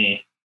for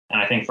me.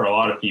 And I think for a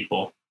lot of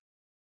people,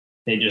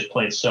 they just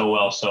played so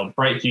well. So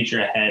bright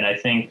future ahead. I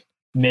think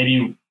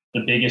maybe the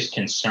biggest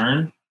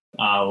concern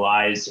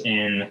lies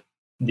in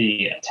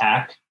the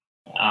attack,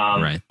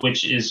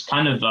 which is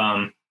kind of,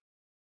 I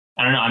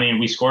don't know. I mean,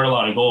 we scored a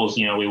lot of goals.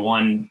 We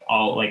won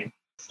all like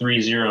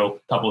 3-0 a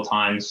couple of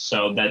times.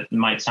 So that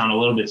might sound a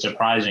little bit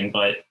surprising.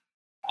 But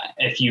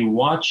if you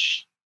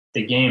watch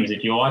the games,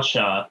 if you watch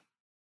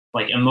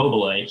like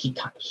Immobile,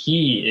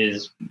 he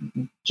is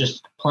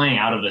just playing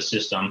out of a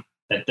system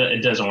that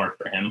it doesn't work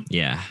for him.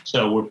 Yeah.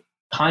 So we're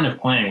kind of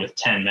playing with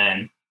 10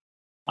 men.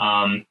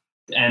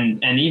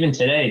 And even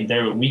today,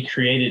 we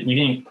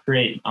didn't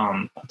create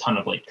a ton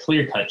of like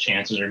clear-cut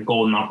chances or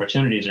golden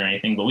opportunities or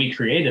anything, but we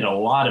created a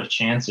lot of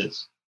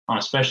chances,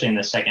 especially in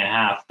the second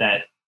half,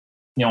 that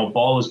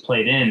ball was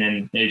played in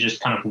and it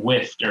just kind of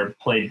whiffed or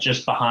played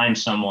just behind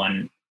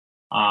someone.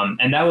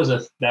 And that was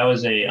a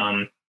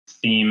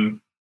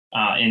theme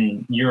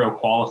in Euro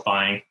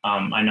qualifying.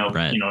 I know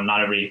right.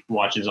 not everybody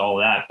watches all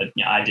of that, but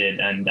yeah, I did,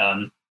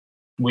 and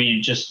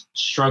we just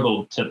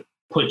struggled to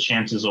put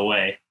chances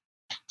away.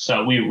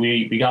 So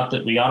we got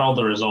all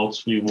the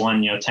results. We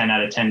won 10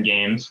 out of 10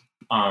 games.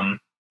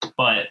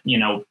 But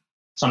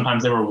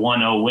sometimes there were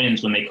 1-0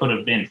 wins when they could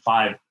have been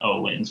 5-0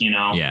 wins.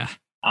 Yeah.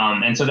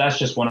 And so that's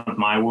just one of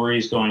my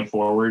worries going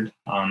forward.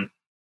 The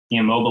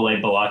Immobile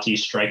Bellotti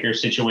striker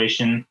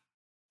situation,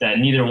 that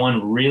neither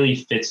one really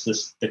fits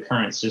the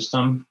current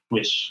system,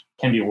 which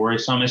can be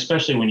worrisome,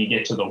 especially when you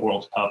get to the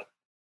World Cup.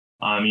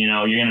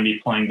 You're going to be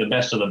playing the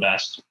best of the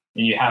best,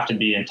 and you have to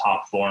be in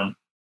top form.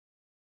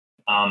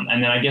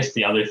 And then I guess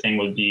the other thing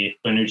would be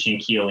Bonucci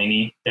and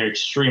Chiellini. They're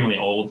extremely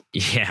old.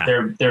 Yeah.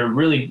 They're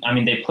really,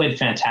 they played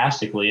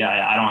fantastically.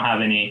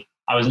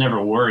 I was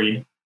never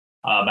worried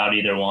about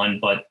either one,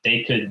 but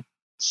they could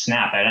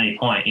snap at any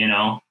point,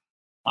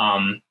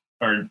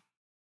 or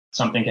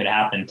something could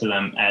happen to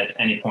them at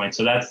any point.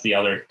 So that's the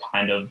other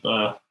kind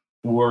of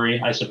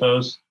worry, I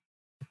suppose.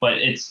 But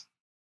it's,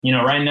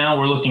 right now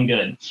we're looking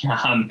good.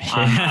 I'm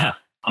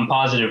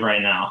positive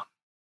right now.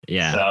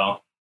 Yeah.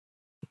 So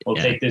we'll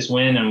take this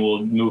win and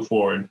we'll move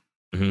forward.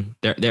 Mm-hmm.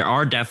 There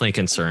are definitely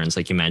concerns,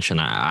 like you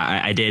mentioned.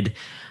 I did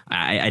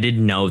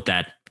note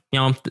that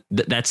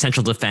that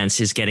central defense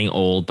is getting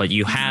old, but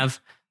you have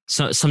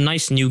some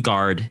nice new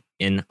guard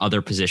in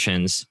other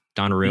positions: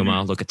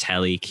 Donnarumma,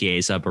 Locatelli,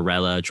 Chiesa,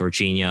 Barella,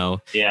 Jorginho,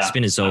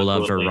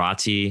 Spinazzola,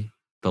 absolutely.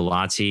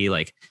 Bellotti,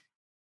 like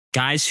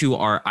guys who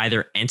are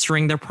either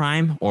entering their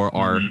prime or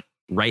are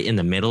right in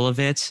the middle of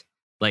it.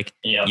 Like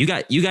you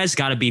guys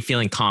got to be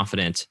feeling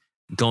confident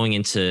going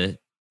into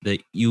the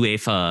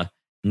UEFA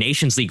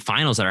Nations League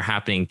finals that are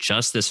happening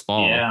just this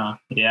fall.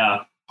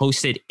 Yeah.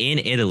 Hosted in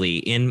Italy,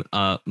 in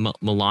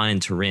Milan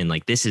and Turin.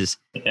 Like this is,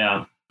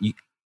 you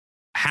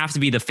have to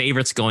be the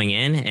favorites going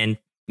in, and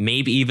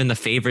maybe even the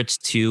favorites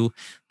to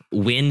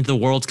win the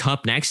World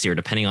Cup next year,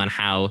 depending on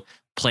how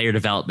player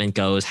development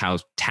goes, how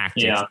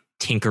tactics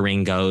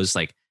tinkering goes.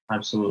 Like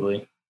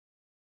absolutely.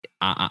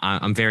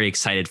 I'm very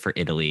excited for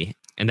Italy,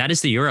 and that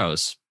is the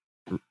Euros.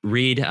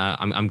 Reed,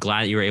 I'm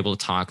glad you were able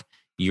to talk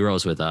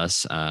Euros with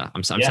us.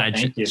 I'm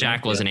sad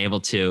Jack wasn't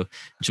able to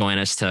join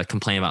us to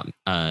complain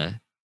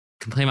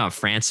about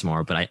France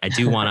more, but I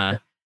do want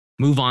to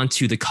move on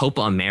to the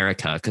Copa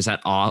America, because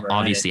that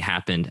obviously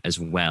happened as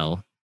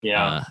well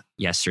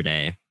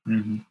yesterday.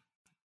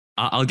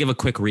 I'll give a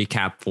quick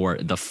recap for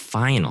the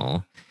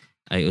final.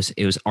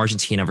 It was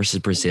Argentina versus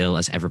Brazil,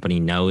 as everybody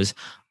knows.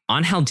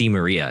 Angel Di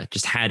Maria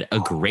just had a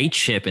great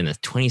chip in the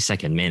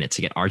 22nd minute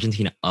to get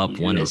Argentina up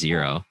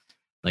 1-0.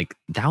 Like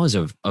that was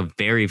a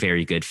very,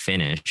 very good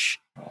finish.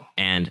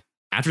 And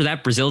after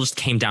that, Brazil just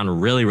came down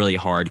really, really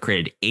hard,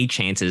 created 8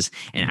 chances,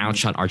 and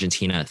outshot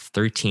Argentina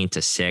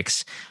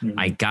 13-6.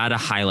 I gotta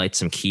highlight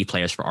some key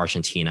players for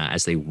Argentina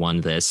as they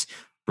won this: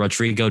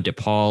 Rodrigo de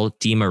Paul,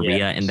 Di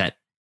Maria, and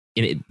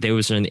there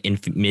was in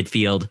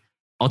midfield,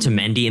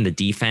 Otamendi in the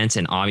defense,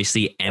 and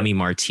obviously Emi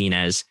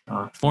Martinez,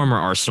 former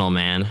Arsenal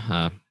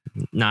man,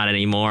 not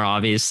anymore.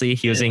 Obviously,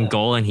 he was in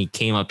goal and he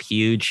came up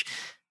huge.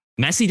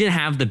 Messi didn't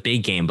have the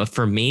big game, but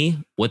for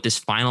me, what this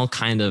final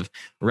kind of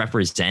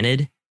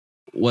represented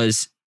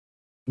was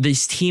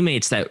these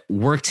teammates that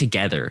work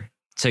together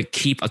to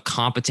keep a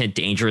competent,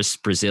 dangerous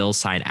Brazil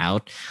side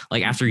out.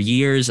 Like after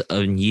years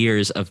and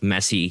years of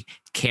Messi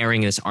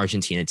carrying this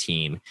Argentina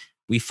team,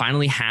 we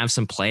finally have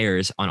some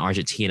players on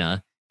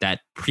Argentina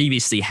that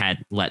previously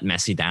had let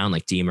Messi down,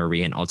 like Di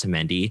Maria and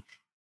Otamendi,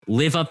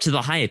 live up to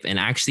the hype and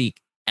actually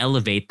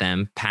elevate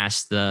them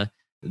past the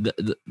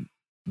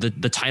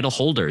title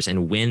holders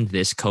and win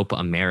this Copa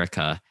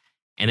America.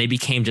 And they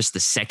became just the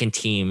second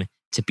team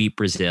to beat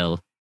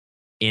Brazil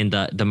in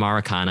the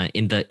Maracana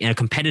in a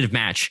competitive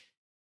match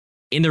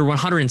in their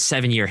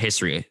 107-year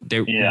history.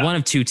 They're one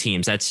of 2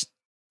 teams. That's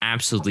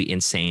absolutely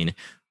insane.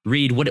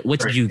 Reed, what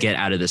did you get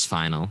out of this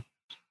final?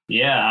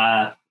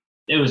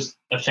 It was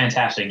a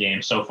fantastic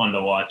game. So fun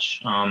to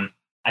watch.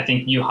 I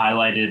think you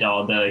highlighted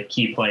all the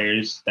key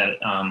players that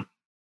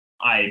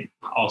I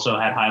also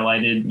had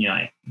highlighted.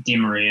 Di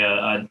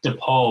Maria, De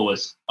Paul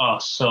was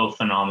so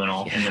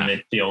phenomenal in the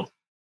midfield.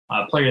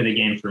 Player of the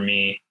game for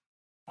me.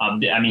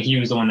 He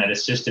was the one that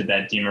assisted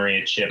that Di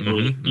Maria chip. It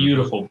was a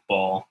beautiful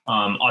ball.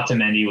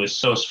 Otamendi was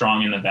so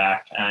strong in the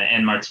back,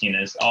 and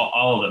Martinez.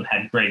 All of them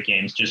had great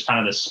games. Just kind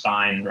of the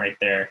spine right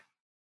there.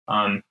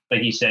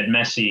 Like you said,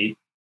 Messi,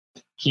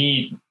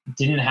 he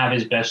didn't have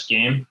his best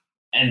game,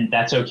 and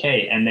that's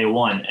okay. And they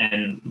won.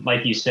 And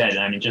like you said,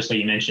 just like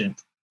you mentioned,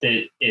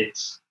 that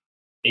it's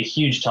a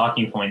huge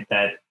talking point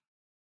that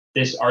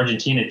this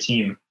Argentina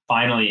team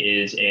finally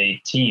is a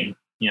team.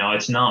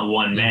 It's not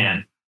one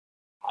man.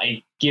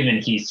 Given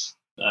he's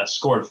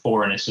scored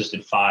 4 and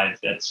assisted 5,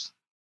 that's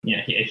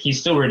he's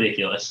still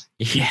ridiculous.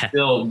 Yeah. He's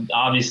still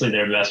obviously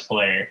their best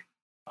player.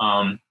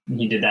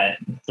 He did that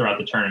throughout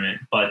the tournament,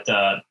 but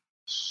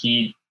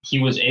he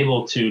was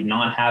able to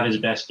not have his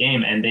best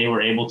game, and they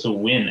were able to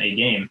win a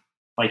game.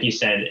 Like you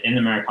said, in the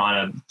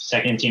Americana,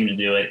 second team to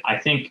do it. I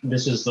think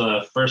this is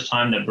the first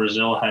time that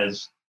Brazil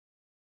has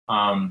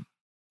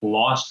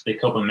lost the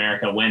Copa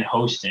America when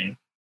hosting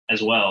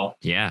as well.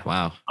 Yeah,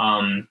 wow.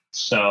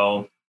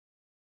 So,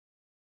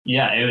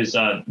 yeah, it was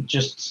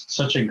just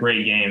such a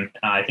great game.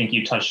 I think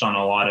you touched on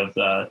a lot of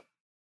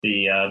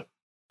the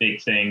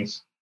big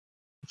things.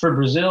 For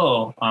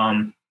Brazil,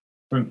 from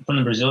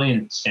the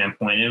Brazilian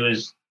standpoint, it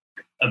was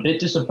a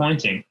bit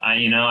disappointing. I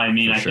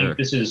think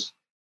this is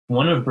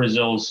one of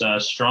Brazil's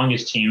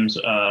strongest teams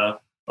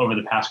over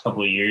the past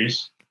couple of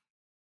years.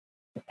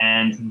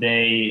 And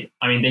they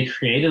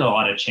created a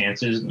lot of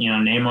chances.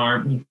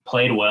 Neymar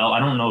played well. I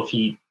don't know if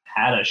he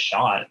had a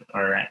shot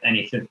or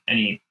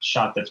any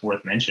shot that's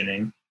worth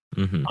mentioning.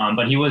 Mm-hmm.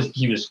 But he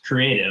was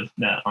creative.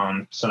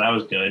 So that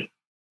was good.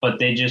 But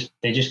they just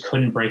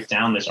couldn't break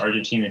down this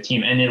Argentina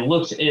team, and it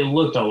looked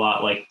a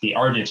lot like the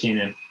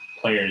Argentinian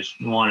players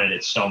wanted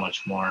it so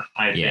much more.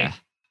 I think.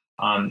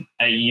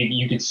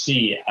 You could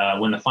see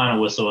when the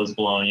final whistle was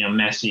blown.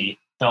 Messi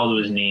fell to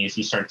his knees.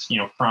 He starts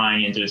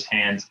crying into his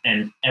hands,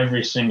 and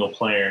every single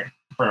player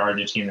for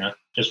Argentina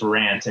just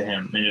ran to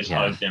him and just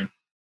hugged him.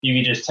 You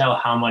could just tell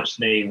how much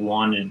they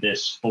wanted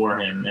this for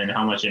him and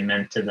how much it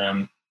meant to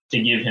them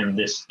to give him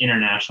this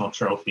international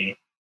trophy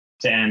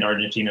to end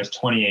Argentina's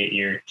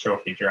 28-year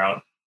trophy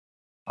drought.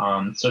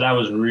 So that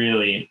was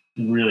really,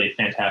 really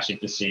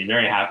fantastic to see.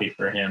 Very happy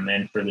for him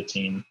and for the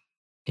team.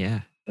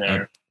 Yeah.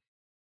 There.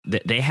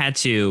 They had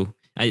to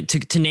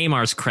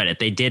Neymar's credit,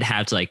 they did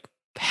have to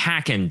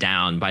hack him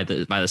down by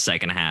the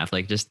second half,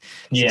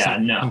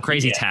 some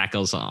crazy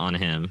tackles on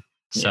him.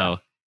 So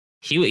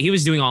he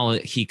was doing all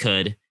he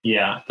could.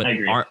 Yeah, but I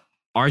agree.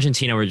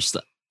 Argentina were just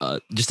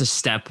a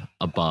step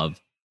above,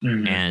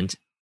 and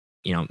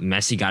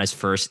Messi got his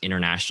first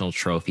international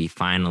trophy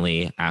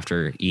finally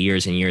after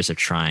years and years of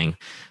trying.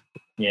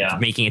 Yeah,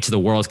 making it to the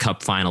World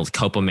Cup final, the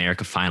Copa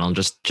America final, and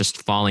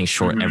just falling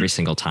short every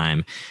single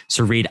time.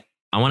 So Reed,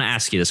 I want to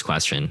ask you this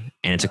question,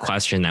 and it's a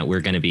question that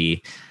we're going to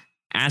be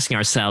asking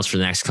ourselves for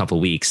the next couple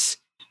of weeks.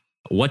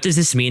 What does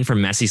this mean for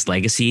Messi's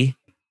legacy?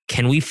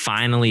 Can we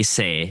finally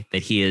say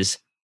that he is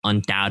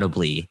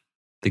undoubtedly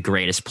the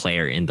greatest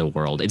player in the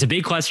world? It's a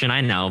big question,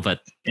 I know, but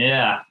do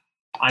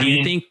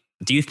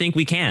you think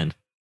we can?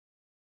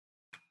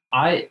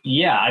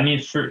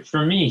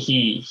 For me,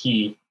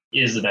 he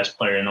is the best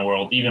player in the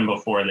world. Even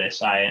before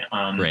this, I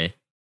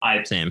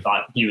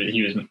thought he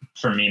was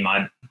for me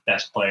my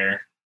best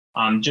player.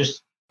 You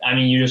just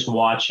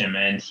watch him,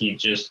 and he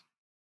just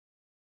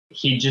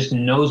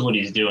knows what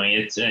he's doing.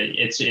 It's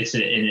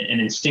an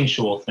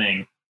instinctual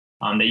thing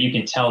that you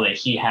can tell that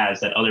he has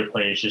that other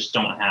players just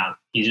don't have.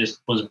 He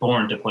just was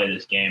born to play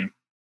this game.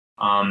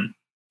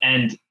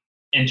 And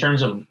in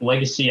terms of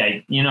legacy,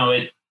 it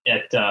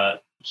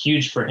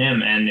huge for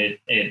him, and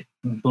it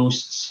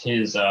boosts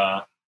his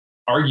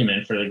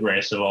argument for the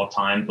greatest of all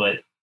time.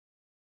 But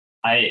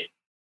I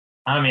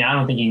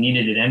don't think he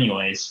needed it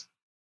anyways.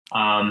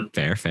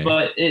 Fair.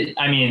 But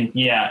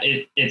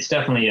it's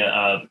definitely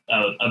a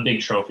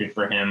big trophy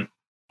for him.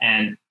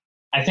 And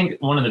I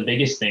think one of the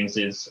biggest things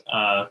is,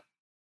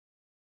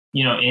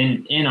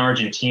 in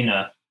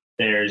Argentina,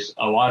 there's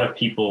a lot of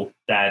people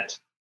that,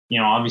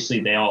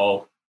 obviously they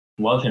all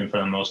love him for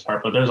the most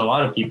part, but there's a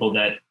lot of people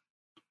that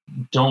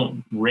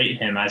don't rate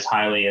him as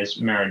highly as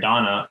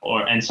Maradona,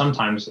 and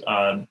sometimes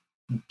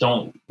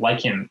don't like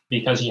him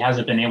because he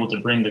hasn't been able to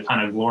bring the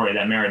kind of glory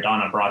that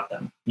Maradona brought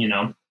them,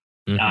 In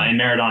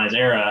Maradona's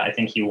era, I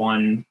think he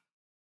won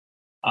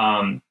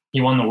the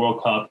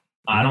World Cup.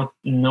 I don't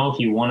know if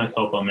he won a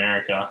Copa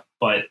America,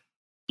 but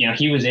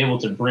he was able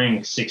to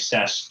bring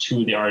success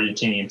to the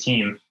Argentinian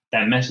team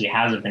that Messi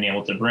hasn't been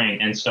able to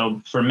bring. And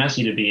so for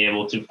Messi to be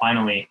able to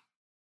finally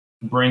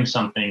bring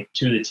something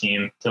to the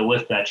team, to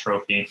lift that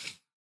trophy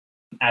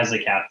as the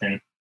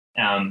captain,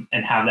 and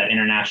have that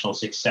international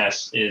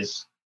success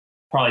is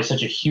probably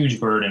such a huge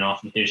burden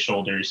off of his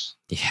shoulders.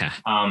 Yeah.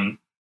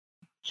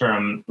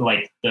 From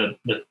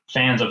the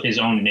fans of his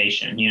own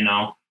nation,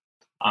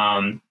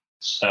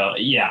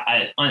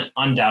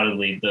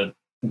 undoubtedly the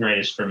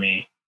greatest for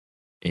me.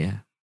 Yeah.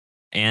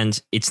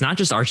 And it's not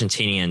just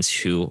Argentinians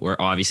who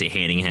were obviously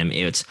hating him.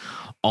 It's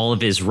all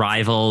of his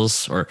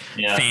rivals or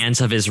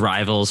fans of his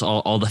rivals,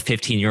 all the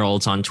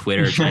 15-year-olds on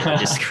Twitter trying to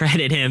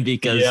discredit him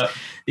because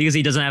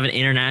he doesn't have an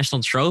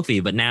international trophy.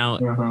 But now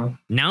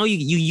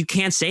you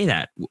can't say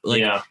that.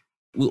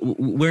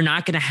 We're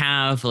not going to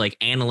have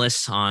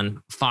analysts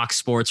on Fox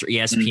Sports or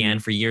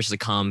ESPN for years to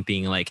come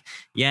being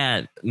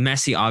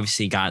Messi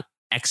obviously got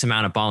X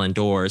amount of Ballon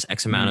d'Ors,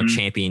 X amount of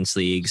Champions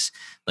Leagues,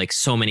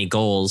 so many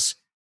goals,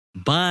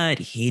 but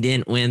he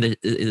didn't win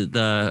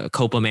the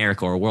Copa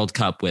America or World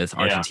Cup with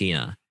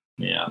Argentina.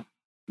 Yeah.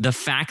 The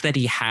fact that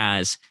he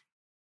has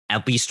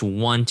at least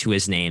one to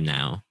his name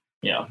now.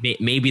 Yeah.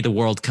 Maybe the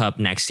World Cup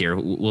next year.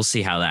 We'll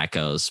see how that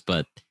goes.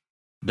 But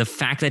the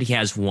fact that he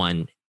has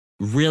one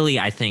really,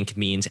 I think,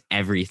 means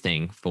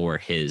everything for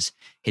his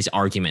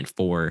argument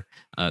for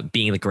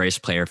being the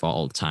greatest player of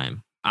all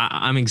time.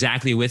 I'm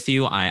exactly with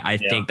you. I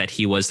think that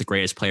he was the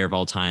greatest player of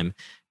all time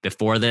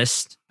before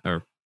this,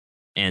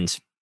 and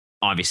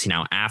obviously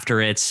now after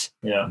it.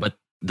 Yeah. But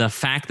the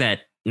fact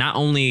that not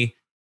only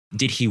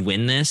did he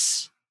win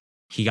this,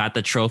 he got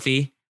the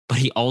trophy, but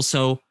he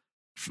also,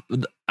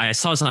 I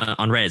saw this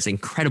on Reddit, it's an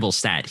incredible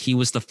stat. He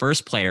was the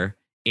first player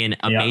in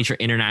a major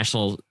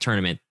international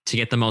tournament to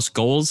get the most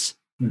goals,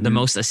 the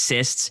most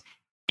assists,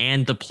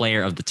 and the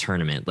player of the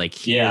tournament. Like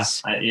being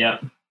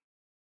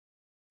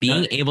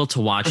able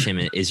to watch him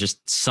is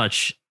just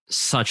such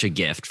a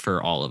gift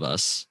for all of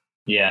us.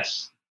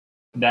 Yes.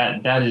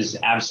 That is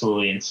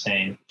absolutely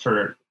insane.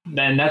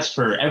 That's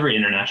for every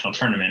international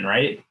tournament,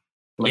 right?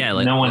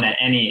 No one at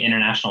any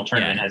international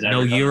tournament has ever.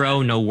 No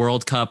Euro, no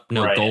World Cup,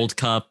 no Gold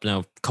Cup,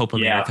 no Copa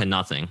America,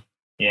 nothing.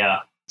 Yeah.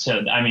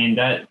 So I mean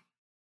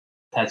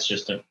that's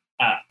just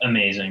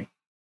amazing.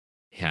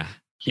 Yeah,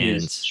 he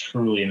is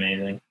truly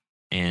amazing.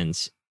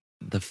 And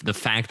the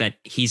fact that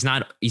he's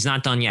not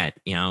done yet,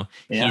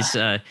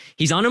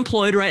 he's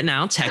unemployed right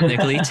now,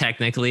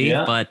 technically,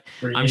 but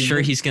I'm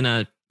sure he's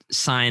gonna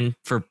sign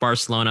for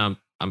Barcelona.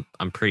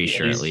 I'm pretty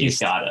sure at least. He's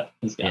got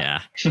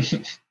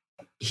it.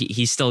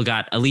 He's still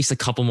got at least a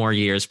couple more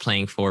years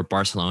playing for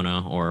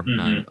Barcelona or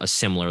a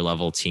similar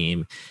level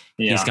team.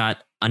 Yeah. He's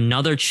got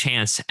another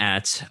chance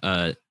at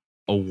a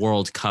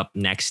World Cup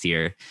next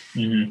year.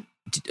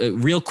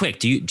 Real quick,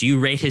 do you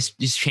rate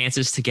his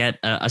chances to get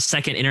a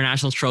second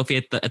international trophy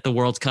at the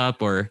World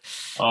Cup, or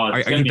are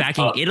you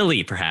backing tough.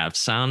 Italy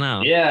perhaps? I don't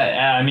know.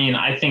 Yeah, I mean,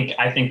 I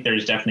think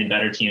there's definitely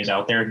better teams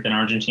out there than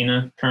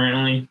Argentina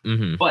currently.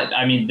 But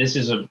I mean, this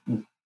is a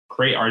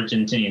great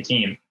Argentinian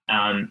team.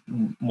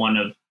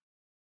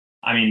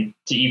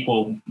 To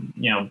equal,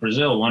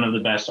 Brazil, one of the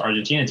best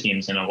Argentina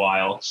teams in a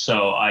while.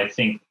 So I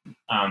think,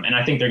 they're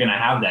going to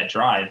have that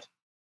drive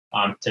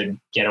to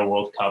get a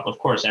World Cup. Of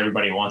course,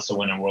 everybody wants to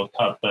win a World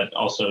Cup, but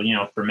also,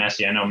 for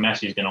Messi, I know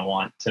Messi's going to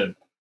want to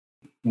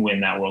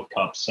win that World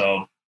Cup.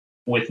 So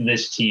with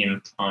this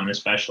team,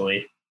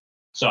 especially,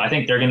 so I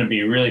think they're going to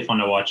be really fun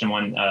to watch and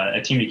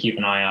a team to keep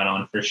an eye out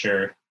on for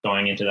sure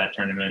going into that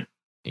tournament.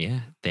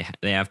 Yeah,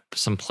 they have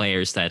some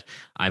players that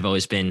I've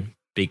always been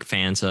big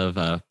fans of.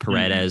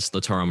 Paredes,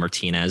 Lautaro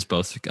Martinez,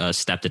 both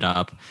stepped it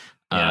up.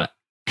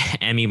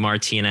 Emi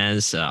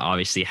Martinez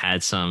obviously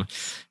had some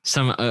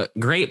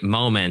great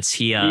moments.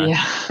 He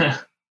obviously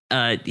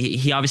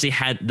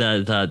had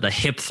the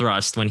hip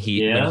thrust when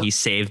he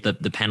saved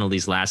the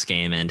penalties last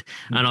game, and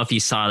I don't know if you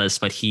saw this,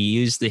 but he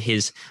used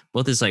his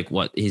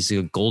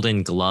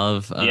Golden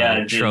Glove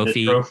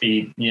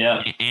trophy,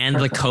 and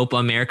the Copa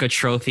America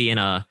trophy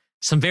in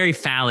some very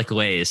phallic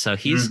ways. So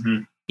he's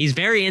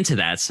very into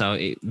that. So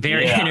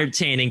very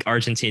entertaining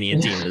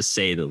Argentinian team, to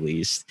say the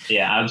least.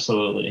 Yeah,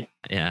 absolutely.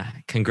 Yeah.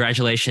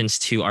 Congratulations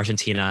to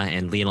Argentina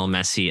and Lionel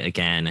Messi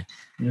again.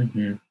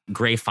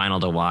 Great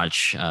final to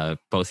watch,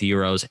 both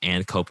Euros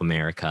and Copa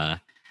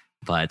America.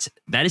 But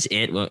that is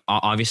it.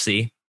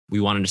 Obviously,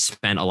 we wanted to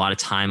spend a lot of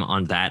time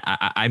on that.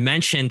 I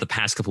mentioned the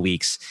past couple of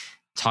weeks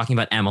talking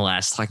about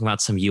MLS, talking about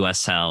some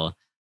USL.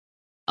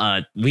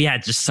 We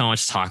had just so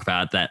much to talk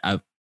about that.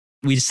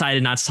 We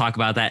decided not to talk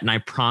about that. And I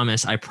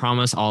promise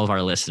all of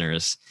our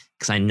listeners,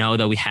 because I know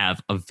that we have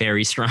a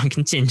very strong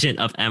contingent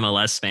of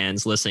MLS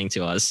fans listening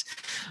to us.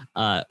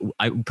 I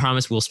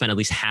promise we'll spend at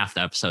least half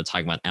the episode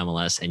talking about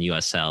MLS and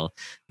USL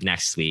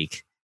next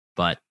week.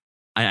 But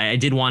I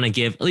did want to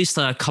give at least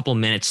a couple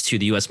minutes to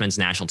the U.S. men's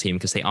national team,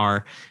 because they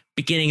are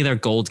beginning their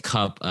Gold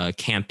Cup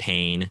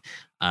campaign.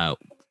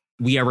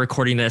 We are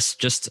recording this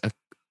just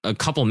a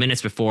couple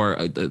minutes before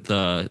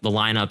the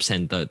lineups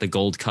and the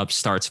Gold Cup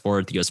starts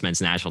for the U.S.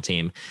 men's national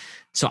team.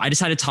 So I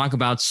decided to talk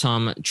about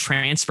some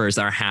transfers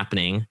that are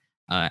happening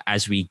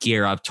as we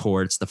gear up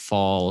towards the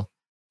fall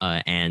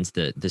and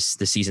the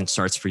season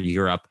starts for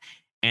Europe.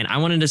 And I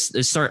wanted to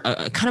start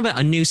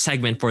a new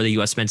segment for the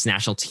U.S. men's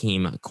national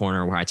team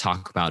corner, where I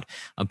talk about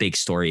a big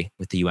story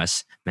with the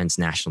U.S. men's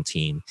national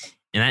team.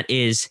 And that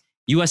is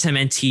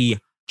USMNT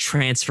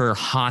transfer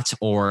hot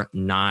or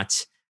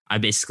not. I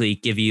basically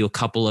give you a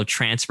couple of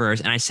transfers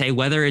and I say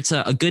whether it's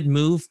a good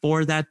move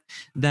for that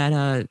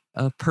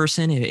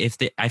person, if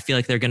I feel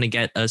like they're going to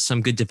get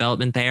some good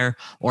development there,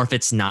 or if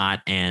it's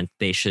not, and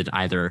they should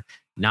either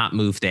not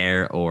move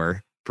there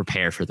or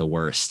prepare for the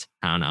worst.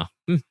 I don't know.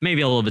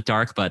 Maybe a little bit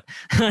dark, but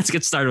let's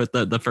get started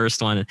with the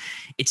first one.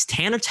 It's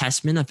Tanner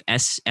Tessman of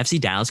FC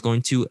Dallas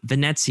going to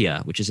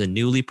Venezia, which is a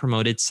newly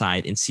promoted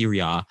side in Serie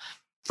A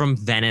from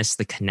Venice,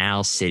 the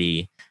Canal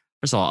City.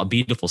 First of all, a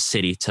beautiful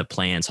city to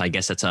play in, so I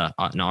guess that's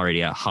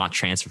already a hot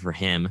transfer for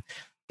him.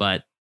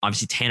 But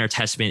obviously, Tanner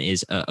Tessman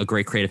is a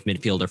great creative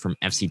midfielder from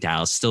FC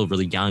Dallas, still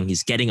really young.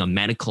 He's getting a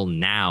medical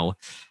now.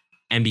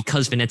 And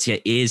because Venezia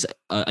is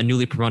a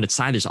newly promoted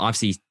side, there's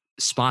obviously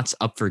spots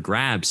up for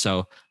grabs.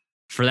 So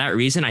for that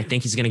reason, I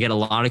think he's going to get a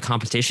lot of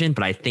competition,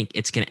 but I think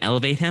it's going to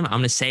elevate him. I'm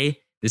going to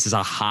say this is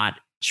a hot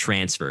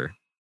transfer.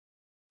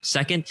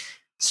 Second,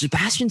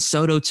 Sebastian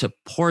Soto to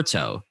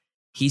Porto.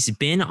 He's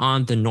been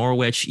on the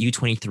Norwich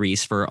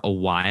U23s for a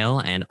while,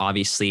 and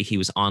obviously he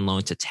was on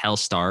loan to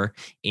Telstar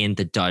in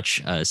the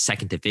Dutch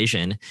second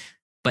division.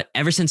 But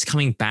ever since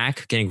coming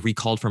back, getting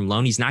recalled from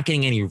loan, he's not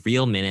getting any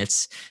real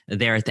minutes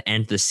there at the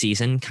end of the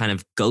season, kind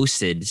of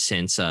ghosted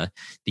since the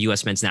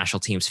U.S. men's national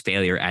team's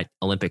failure at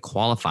Olympic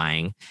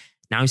qualifying.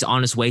 Now he's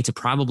on his way to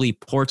probably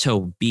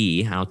Porto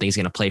B. I don't think he's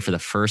going to play for the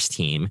first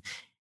team.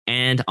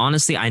 And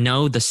honestly, I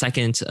know the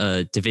second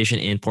division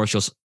in Portugal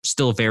is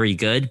still very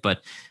good,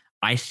 but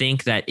I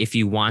think that if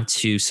you want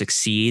to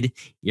succeed,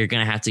 you're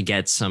going to have to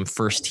get some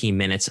first team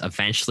minutes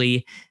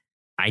eventually.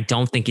 I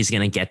don't think he's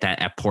going to get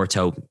that at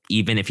Porto,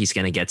 even if he's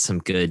going to get some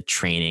good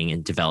training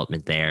and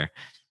development there.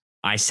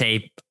 I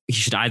say he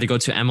should either go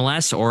to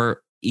MLS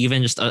or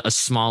even just a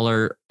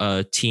smaller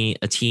team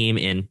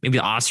in maybe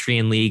the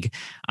Austrian league.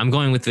 I'm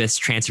going with this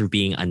transfer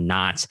being a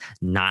not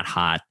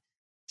hot.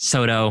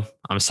 Soto,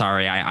 I'm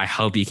sorry. I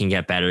hope you can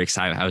get better because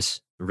I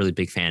was a really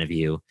big fan of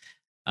you.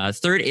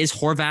 Third is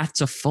Horvath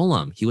to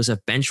Fulham. He was a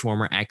bench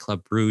warmer at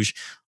Club Brugge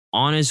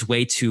on his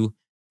way to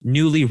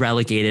newly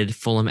relegated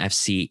Fulham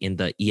FC in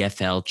the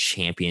EFL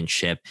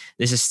Championship.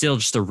 This is still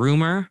just a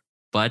rumor,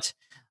 but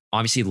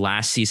obviously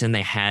last season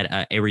they had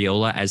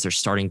Areola as their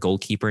starting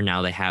goalkeeper.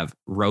 Now they have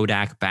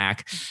Rodak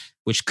back,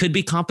 which could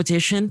be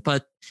competition,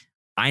 but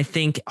I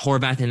think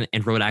Horvath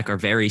and Rodak are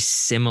very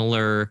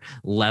similar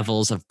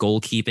levels of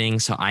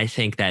goalkeeping. So I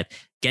think that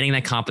getting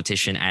that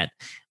competition at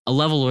a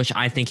level which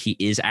I think he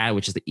is at,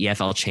 which is the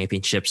EFL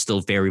Championship,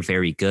 still very,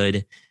 very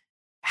good,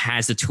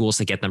 has the tools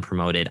to get them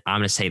promoted. I'm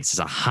going to say this is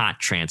a hot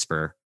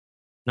transfer.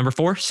 Number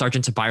 4,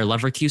 Sargent to Bayer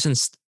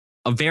Leverkusen.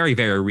 A very,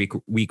 very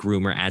weak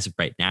rumor as of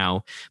right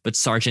now, but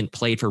Sargent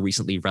played for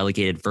recently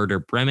relegated Werder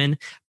Bremen,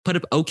 put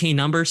up okay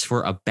numbers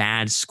for a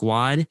bad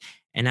squad,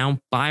 and now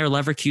Bayer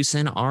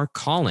Leverkusen are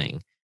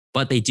calling.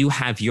 But they do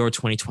have Euro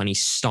 2020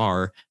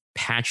 star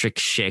Patrick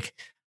Schick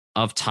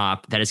up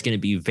top. That is going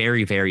to be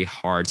very, very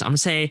hard. So I'm going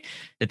to say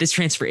that this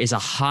transfer is a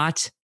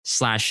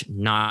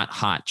hot/not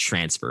hot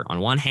transfer. On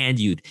one hand,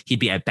 he'd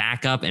be a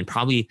backup and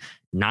probably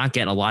not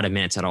get a lot of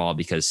minutes at all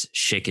because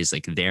Schick is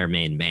like their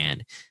main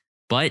man.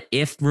 But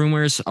if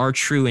rumors are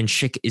true and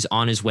Schick is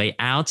on his way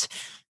out,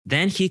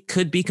 then he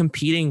could be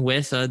competing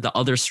with the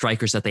other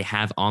strikers that they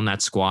have on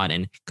that squad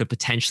and could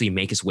potentially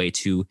make his way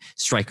to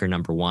striker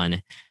number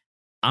 1.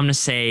 I'm going to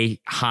say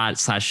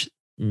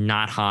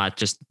hot/not hot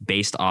just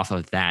based off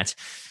of that.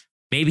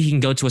 Maybe he can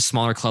go to a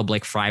smaller club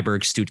like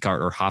Freiburg,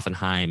 Stuttgart, or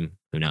Hoffenheim.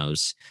 Who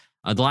knows?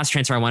 The last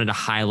transfer I wanted to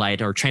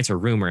highlight, or transfer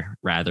rumor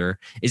rather,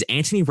 is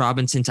Anthony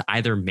Robinson to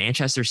either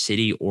Manchester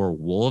City or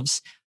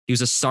Wolves. He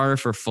was a starter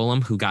for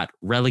Fulham who got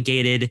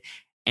relegated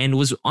and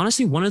was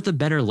honestly one of the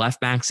better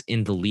left backs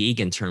in the league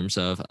in terms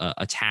of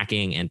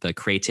attacking and the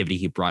creativity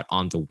he brought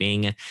on the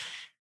wing.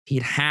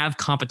 He'd have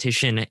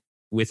competition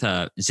with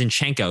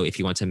Zinchenko if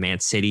he went to Man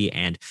City,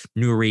 and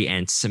Nouri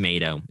and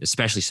Semedo,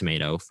 especially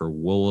Semedo for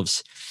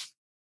Wolves.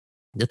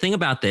 The thing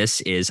about this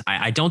is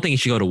I don't think he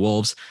should go to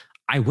Wolves.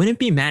 I wouldn't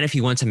be mad if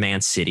he went to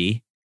Man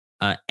City.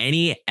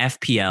 Any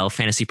FPL,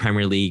 Fantasy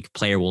Premier League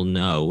player will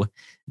know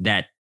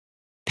that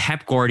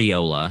Pep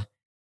Guardiola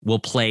will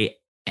play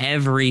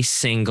every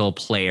single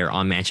player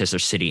on Manchester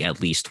City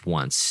at least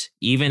once.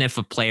 Even if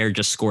a player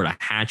just scored a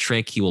hat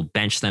trick, he will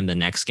bench them the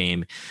next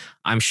game.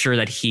 I'm sure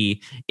that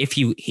if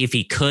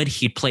he could,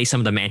 he'd play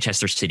some of the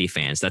Manchester City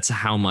fans. That's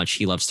how much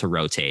he loves to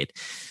rotate.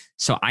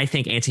 So I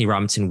think Anthony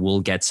Robinson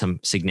will get some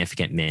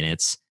significant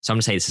minutes. So I'm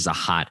going to say this is a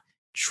hot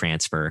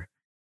transfer.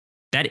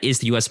 That is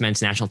the U.S.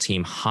 men's national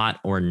team hot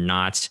or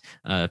not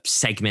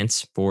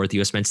segments for the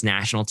U.S. men's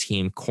national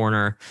team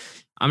corner.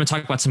 I'm going to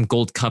talk about some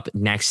Gold Cup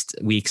next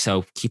week,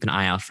 so keep an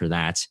eye out for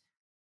that.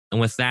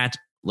 And with that,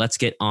 let's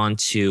get on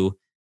to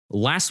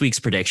last week's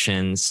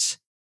predictions.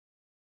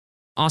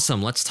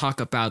 Awesome. Let's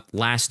talk about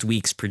last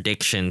week's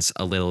predictions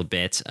a little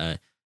bit.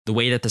 The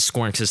way that the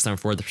scoring system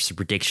for the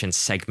prediction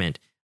segment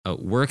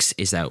works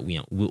is that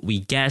we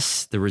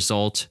guess the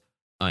result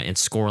and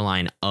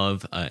scoreline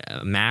of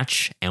a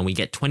match, and we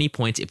get 20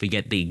 points if we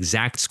get the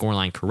exact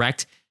scoreline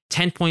correct,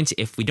 10 points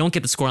if we don't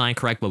get the scoreline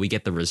correct, but we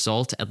get the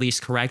result at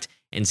least correct,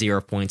 and 0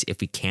 points if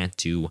we can't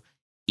do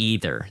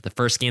either. The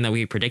first game that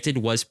we predicted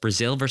was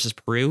Brazil versus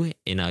Peru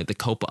in the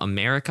Copa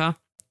America.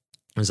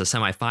 It was a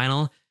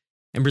semifinal,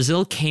 and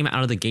Brazil came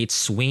out of the gate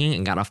swinging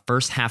and got a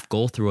first half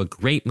goal through a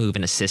great move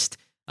and assist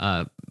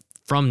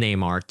from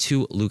Neymar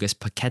to Lucas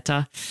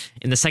Paqueta.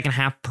 In the second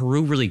half,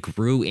 Peru really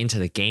grew into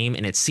the game,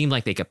 and it seemed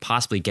like they could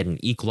possibly get an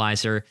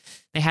equalizer.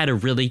 They had a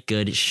really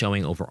good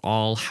showing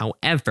overall.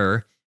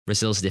 However,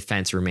 Brazil's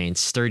defense remained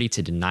sturdy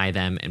to deny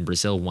them, and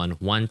Brazil won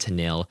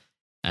 1-0.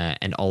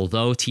 And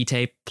although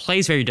Tite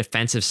plays very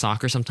defensive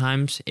soccer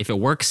sometimes, if it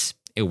works,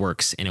 it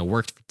works. And it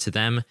worked to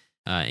them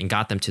and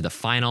got them to the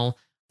final.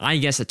 I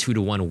guess a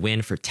 2-1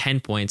 win for 10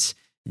 points.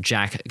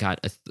 Jack got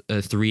a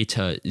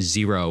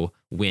 3-0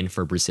 win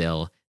for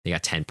Brazil. They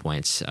got 10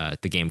 points.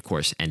 The game, of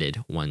course,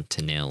 ended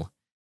 1-0.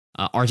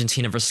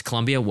 Argentina versus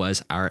Colombia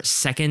was our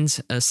second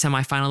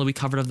semifinal that we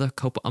covered of the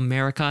Copa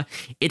America.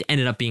 It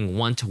ended up being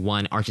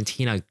 1-1,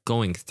 Argentina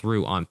going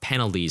through on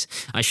penalties.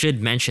 I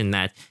should mention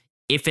that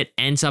if it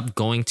ends up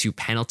going to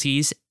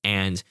penalties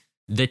and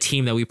the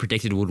team that we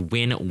predicted would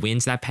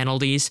wins that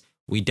penalties,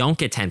 we don't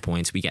get 10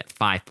 points. We get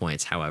 5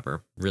 points,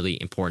 however.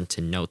 Really important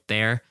to note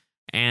there.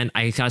 And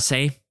I gotta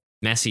say,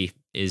 Messi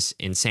is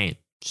insane.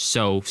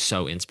 So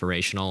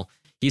inspirational.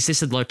 He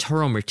assisted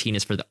Lautaro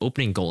Martinez for the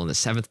opening goal in the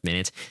 7th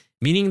minute,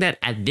 meaning that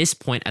at this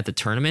point at the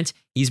tournament,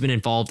 he's been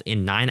involved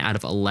in 9 out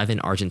of 11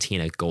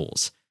 Argentina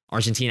goals.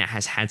 Argentina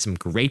has had some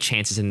great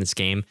chances in this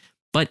game,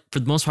 but for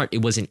the most part,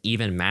 it was an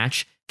even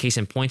match. Case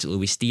in point,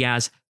 Luis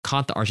Diaz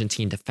caught the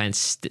Argentine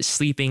defense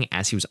sleeping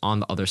as he was on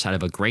the other side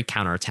of a great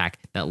counterattack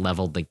that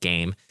leveled the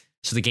game.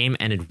 So the game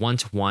ended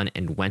 1-1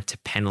 and went to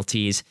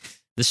penalties.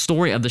 The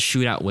story of the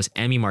shootout was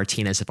Emi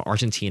Martinez of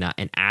Argentina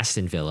and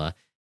Aston Villa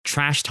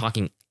trash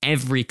talking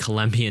every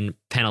Colombian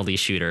penalty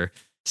shooter,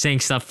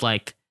 saying stuff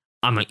like,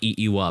 "I'm going to eat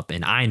you up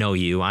and I know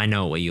you, I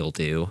know what you'll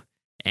do."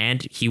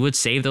 And he would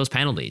save those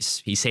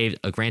penalties. He saved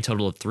a grand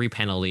total of 3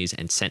 penalties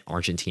and sent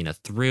Argentina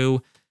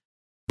through.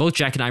 Both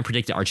Jack and I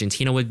predicted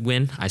Argentina would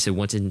win. I said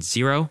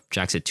 1-0.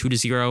 Jack said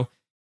 2-0.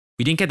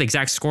 We didn't get the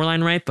exact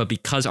scoreline right, but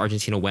because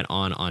Argentina went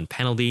on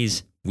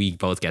penalties, we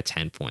both get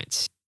 10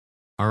 points.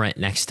 All right,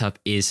 next up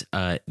is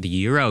the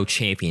Euro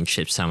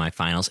Championship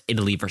semifinals.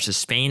 Italy versus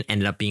Spain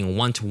ended up being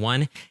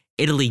 1-1.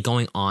 Italy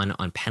going on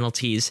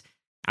penalties.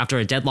 After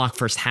a deadlock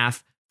first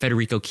half,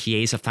 Federico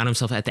Chiesa found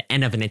himself at the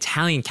end of an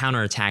Italian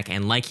counterattack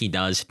and, like he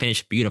does,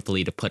 finished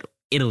beautifully to put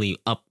Italy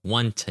up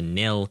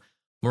 1-0.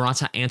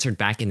 Morata answered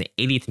back in the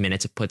 80th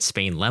minute to put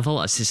Spain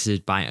level,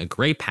 assisted by a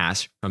great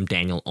pass from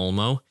Daniel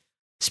Olmo.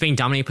 Spain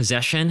dominated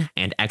possession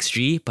and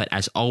XG, but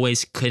as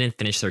always, couldn't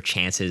finish their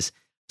chances.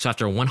 So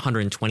after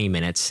 120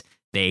 minutes,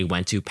 they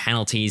went to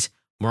penalties.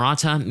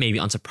 Morata, maybe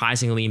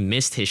unsurprisingly,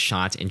 missed his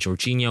shot, and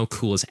Jorginho,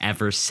 cool as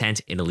ever,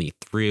 sent Italy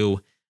through.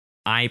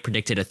 I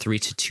predicted a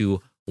 3-2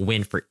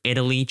 win for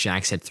Italy.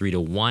 Jack said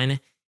 3-1.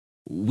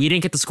 We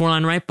didn't get the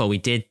scoreline right, but we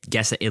did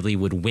guess that Italy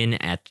would win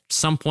at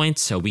some point,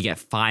 so we get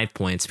 5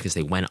 points because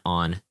they went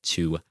on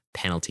to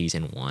penalties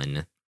and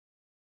won.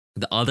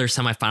 The other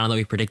semifinal that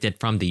we predicted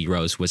from the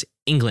Euros was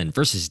England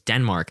versus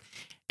Denmark.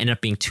 Ended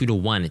up being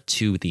 2-1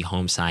 to the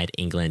home side,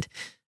 England.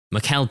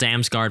 Mikkel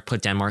Damsgaard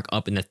put Denmark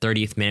up in the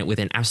 30th minute with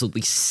an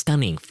absolutely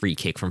stunning free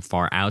kick from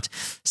far out.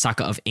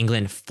 Saka of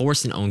England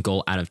forced an own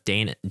goal out of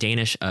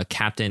Danish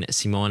captain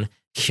Simon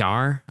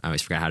Kjær, I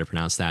always forgot how to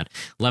pronounce that,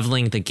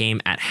 leveling the game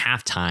at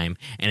halftime,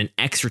 and an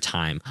extra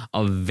time,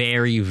 a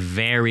very,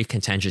 very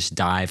contentious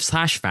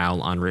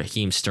dive/foul on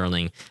Raheem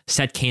Sterling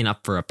set Kane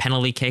up for a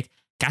penalty kick.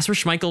 Kasper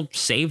Schmeichel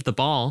saved the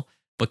ball,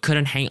 but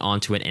couldn't hang on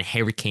to it, and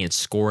Harry Kane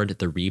scored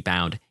the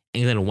rebound.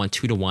 England won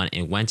 2-1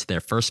 and went to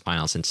their first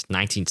final since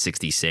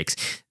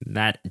 1966.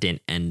 That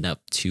didn't end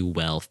up too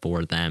well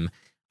for them.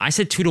 I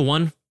said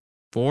 2-1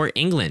 for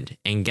England,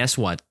 and guess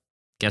what?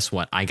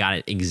 I got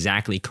it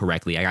exactly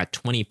correctly. I got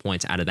 20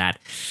 points out of that.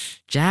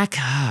 Jack,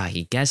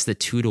 he guessed the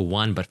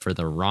 2-1, but for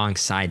the wrong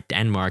side.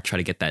 Denmark tried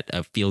to get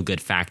that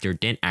feel-good factor.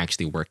 Didn't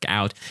actually work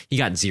out. He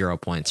got 0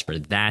 points for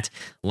that.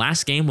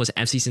 Last game was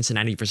FC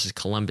Cincinnati versus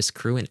Columbus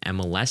Crew in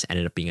MLS.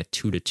 Ended up being a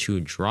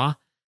 2-2 draw.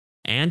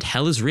 And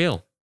hell is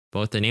real.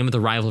 Both the name of the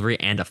rivalry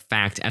and a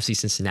fact, FC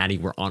Cincinnati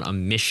were on a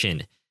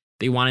mission.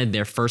 They wanted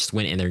their first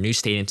win in their new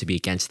stadium to be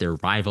against their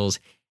rivals.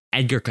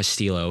 Edgar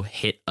Castillo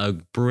hit a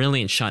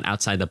brilliant shot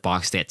outside the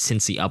box that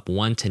Cincy up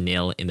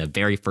 1-0 in the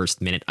very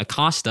first minute.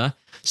 Acosta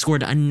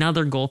scored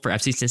another goal for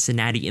FC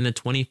Cincinnati in the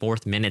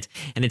 24th minute,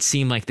 and it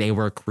seemed like they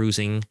were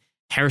cruising.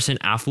 Harrison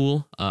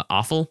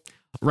Afful,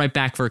 right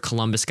back for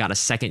Columbus, got a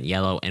second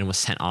yellow and was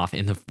sent off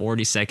in the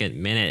 42nd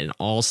minute, and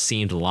all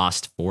seemed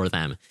lost for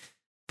them.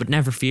 But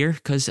never fear,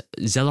 because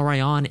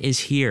Zelarayan is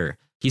here.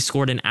 He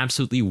scored an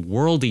absolutely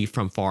worldie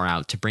from far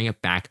out to bring it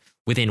back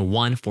within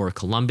 1 for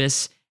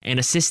Columbus, and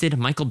assisted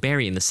Michael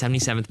Berry in the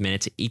 77th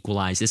minute to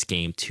equalize this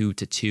game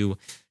 2-2.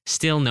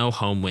 Still no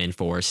home win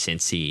for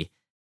Cincy.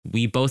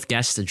 We both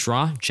guessed a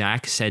draw.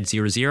 Jack said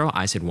 0-0.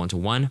 I said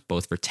 1-1,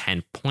 both for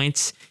 10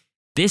 points.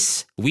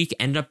 This week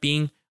ended up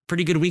being a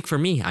pretty good week for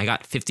me. I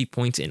got 50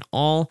 points in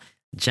all.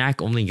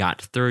 Jack only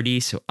got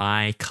 30, so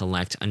I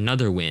collect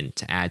another win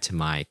to add to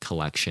my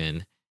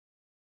collection.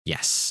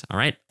 Yes. All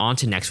right. On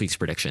to next week's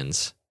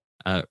predictions.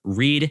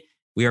 Reed,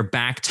 we are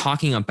back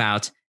talking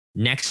about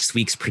next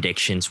week's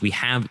predictions. We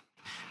have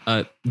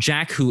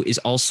Jack, who is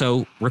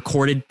also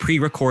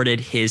pre-recorded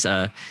his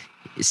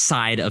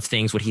side of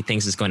things, what he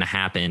thinks is going to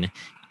happen.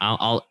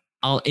 I'll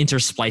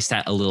intersplice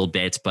that a little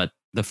bit, but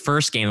the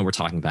first game that we're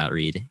talking about,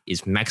 Reed,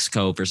 is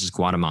Mexico versus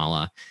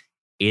Guatemala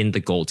in the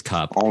Gold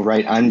Cup. All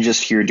right, I'm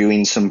just here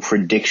doing some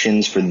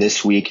predictions for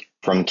this week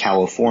from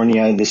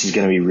California. This is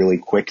going to be really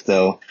quick,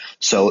 though.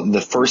 So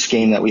the first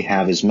game that we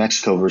have is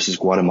Mexico versus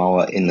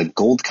Guatemala in the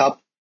Gold Cup.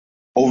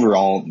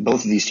 Overall,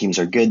 both of these teams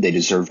are good. They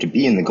deserve to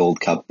be in the Gold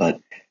Cup, but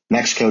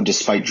Mexico,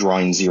 despite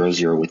drawing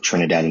 0-0 with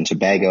Trinidad and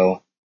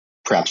Tobago,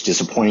 perhaps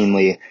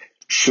disappointingly,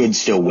 should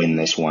still win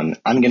this one.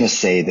 I'm going to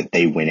say that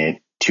they win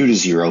it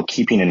 2-0,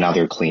 keeping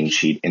another clean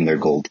sheet in their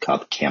Gold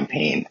Cup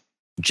campaign.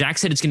 Jack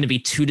said it's going to be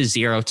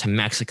 2-0 to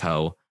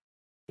Mexico.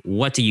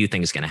 What do you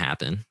think is going to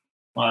happen?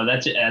 Well,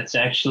 that's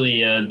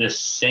actually the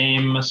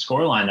same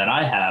scoreline that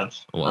I have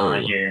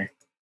here.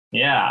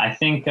 Yeah, I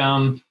think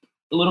a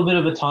little bit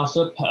of a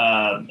toss-up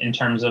in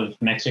terms of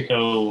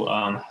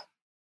Mexico,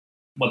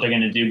 what they're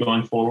going to do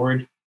going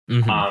forward.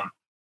 Mm-hmm.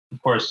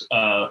 Of course,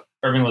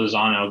 Irving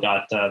Lozano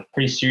got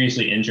pretty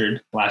seriously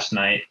injured last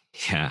night.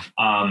 Yeah.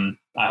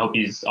 I hope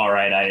he's all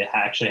right. I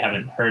actually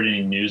haven't heard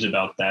any news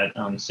about that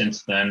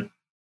since then,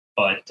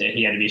 but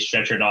he had to be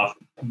stretchered off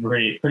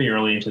pretty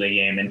early into the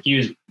game, and he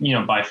was,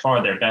 by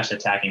far their best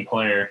attacking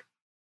player.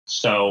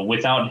 So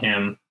without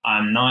him,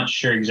 I'm not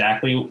sure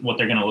exactly what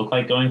they're going to look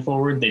like going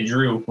forward. They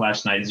drew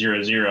last night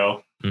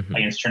 0-0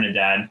 against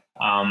Trinidad.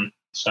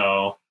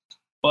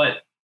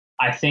 But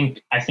I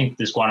think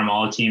this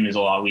Guatemala team is a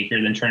lot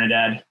weaker than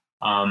Trinidad.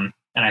 And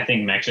I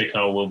think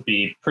Mexico will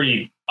be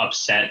pretty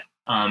upset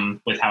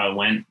with how it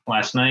went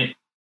last night.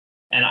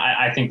 And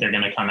I think they're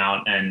going to come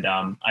out, and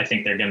I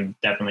think they're going to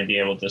definitely be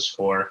able to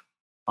score,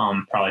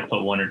 probably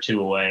put one or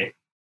two away.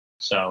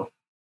 So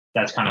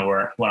that's kind of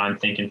what I'm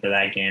thinking for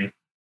that game.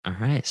 All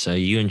right. So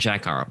you and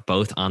Jack are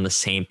both on the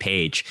same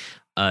page.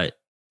 An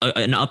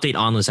update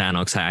on Lozano,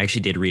 because I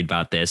actually did read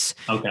about this.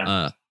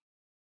 Okay.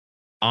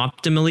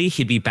 Optimally,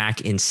 he'd be back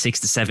in 6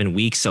 to 7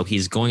 weeks, so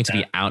he's going to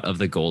be out of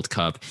the Gold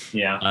Cup.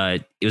 Yeah.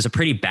 It was a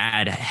pretty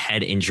bad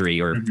head injury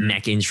or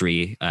neck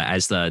injury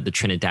as the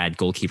Trinidad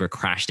goalkeeper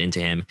crashed into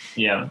him.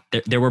 Yeah.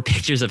 There were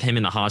pictures of him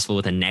in the hospital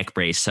with a neck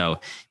brace.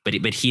 So, but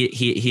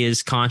he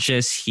is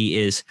conscious. He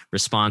is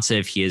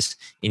responsive. He is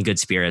in good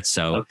spirits.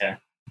 So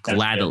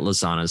glad that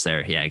Lozano's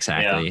there. Yeah,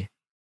 exactly.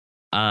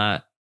 Yeah.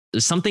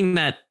 Something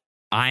that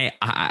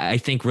I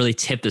think really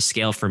tipped the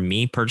scale for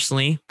me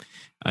personally.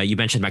 You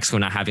mentioned Mexico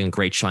not having a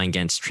great showing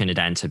against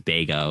Trinidad and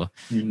Tobago.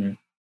 Mm-hmm.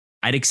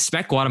 I'd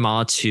expect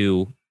Guatemala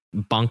to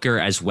bunker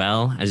as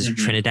well as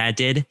Trinidad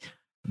did,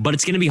 but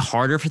it's going to be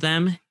harder for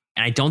them.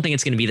 And I don't think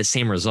it's going to be the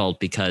same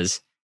result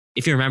because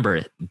if you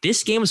remember,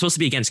 this game was supposed to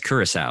be against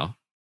Curacao.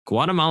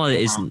 Guatemala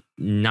is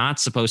not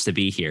supposed to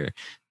be here.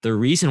 The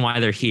reason why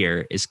they're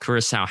here is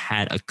Curacao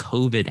had a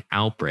COVID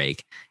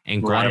outbreak,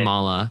 and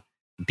Guatemala,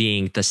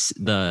 being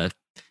the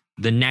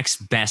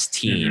next best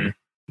team,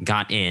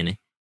 got in.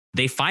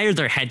 They fired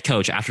their head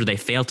coach after they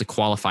failed to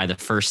qualify the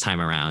first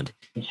time around.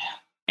 Yeah.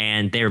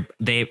 And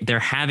they're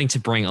having to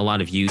bring a lot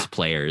of youth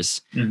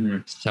players.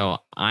 So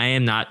I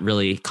am not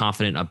really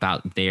confident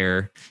about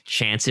their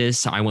chances.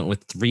 So I went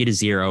with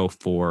 3-0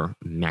 for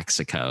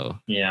Mexico.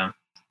 Yeah.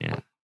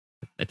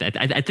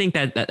 I think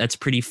that's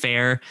pretty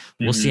fair.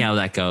 We'll see how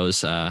that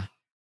goes.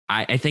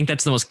 I think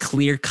that's the most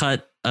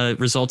clear-cut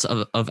results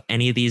of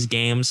any of these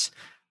games.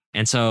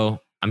 And so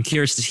I'm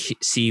curious to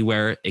see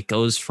where it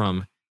goes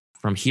from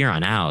here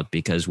on out,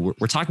 because we're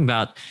talking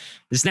about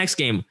this next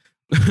game.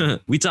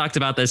 We talked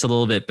about this a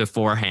little bit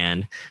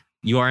beforehand.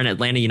 You are an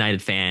Atlanta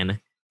United fan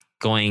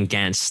going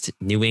against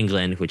New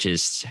England, which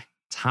is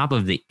top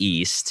of the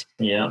East.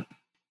 Yeah.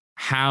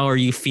 How are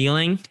you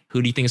feeling?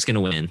 Who do you think is going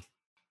to win?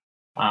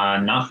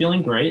 Not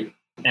feeling great.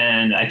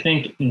 And I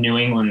think New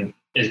England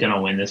is going to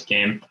win this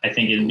game. I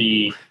think it'd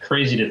be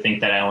crazy to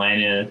think that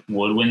Atlanta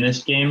would win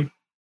this game.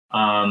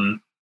 I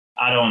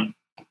don't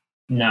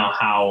know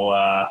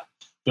how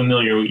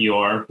familiar you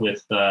are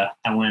with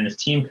Atlanta's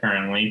team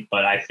currently,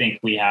 but I think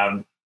we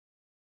have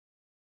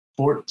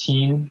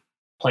 14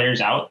 players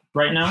out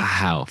right now.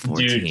 Wow,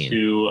 14. Due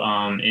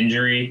to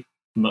injury.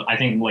 I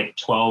think like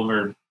 12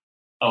 or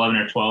 11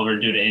 or 12 are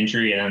due to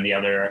injury, and then the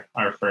other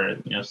are for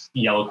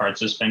yellow card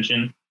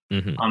suspension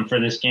for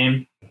this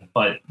game.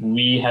 But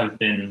we have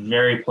been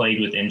very plagued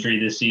with injury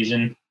this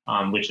season,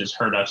 which has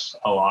hurt us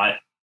a lot.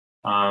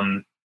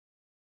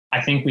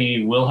 I think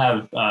we will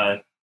have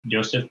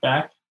Joseph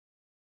back.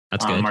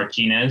 That's good.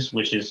 Martinez,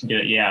 which is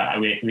good. Yeah,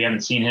 we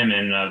haven't seen him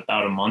in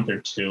about a month or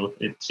two,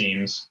 it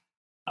seems.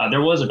 There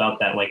was about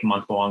that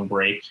month-long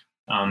break,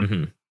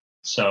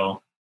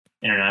 so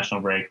international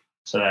break.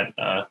 So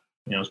that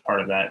was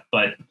part of that.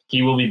 But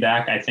he will be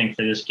back, I think,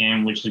 for this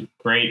game, which is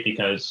great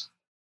because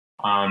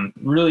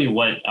really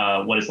what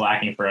is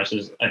lacking for us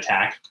is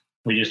attack.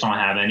 We just don't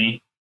have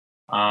any.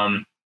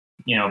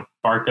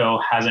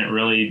 Barco hasn't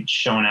really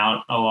shown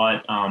out a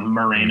lot.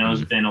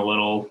 Moreno's been a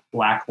little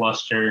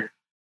lackluster.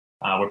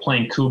 We're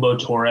playing Kubo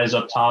Torres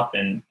up top,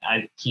 and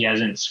he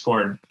hasn't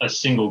scored a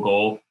single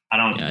goal. I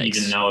don't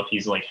even know if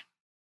he's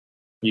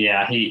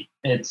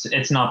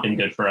it's not been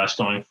good for us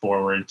going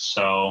forward.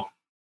 So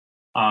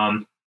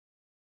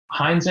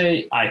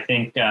Heinze, I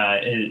think,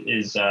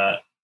 is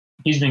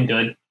he's been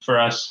good for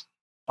us.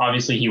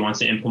 Obviously, he wants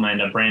to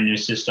implement a brand new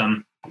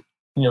system.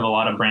 We have a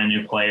lot of brand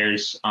new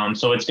players,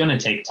 so it's going to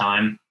take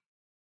time.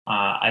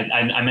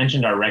 I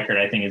mentioned our record.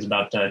 I think is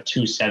about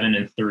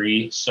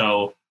 2-7-3.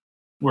 So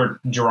we're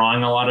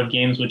drawing a lot of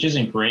games, which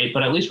isn't great,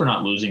 but at least we're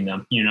not losing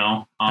them.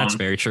 That's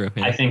very true.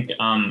 Yeah. I think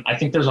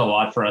there's a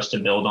lot for us to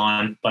build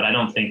on, but I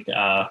don't think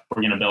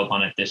we're going to build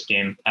on it this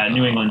game.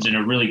 New England's in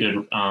a really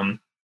good.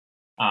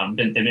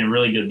 They've been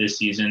really good this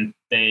season.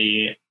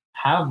 They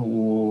have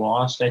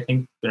lost, I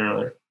think,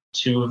 their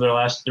 2 of their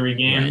last 3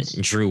 games.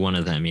 Yeah, drew one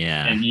of them,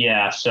 yeah. And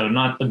yeah, so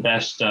not the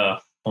best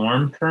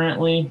form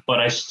currently, but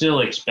I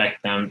still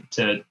expect them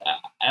to.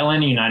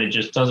 Atlanta United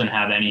just doesn't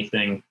have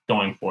anything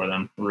going for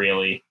them,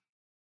 really.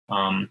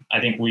 I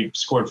think we've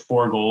scored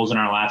 4 goals in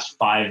our last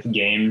 5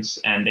 games,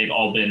 and they've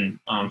all been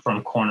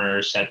from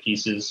corner set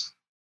pieces.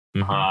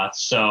 Mm-hmm.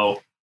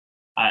 So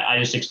I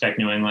just expect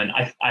New England.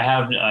 I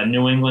have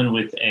New England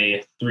with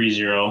a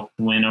 3-0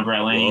 win over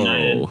Atlanta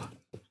United.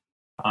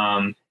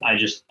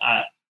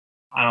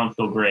 I don't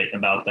feel great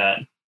about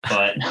that,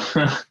 but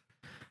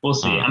we'll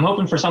see. I'm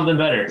hoping for something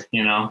better,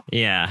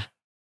 Yeah.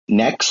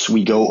 Next,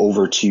 we go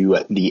over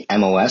to the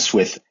MLS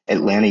with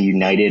Atlanta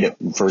United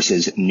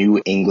versus New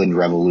England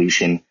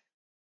Revolution.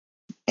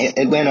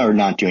 Atlanta are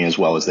not doing as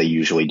well as they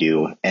usually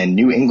do, and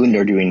New England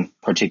are doing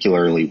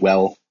particularly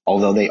well,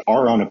 although they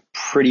are on a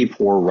pretty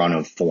poor run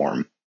of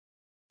form.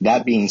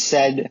 That being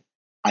said,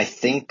 I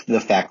think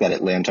the fact that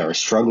Atlanta are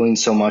struggling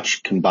so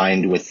much,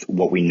 combined with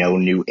what we know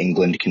New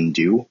England can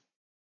do,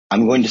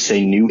 I'm going to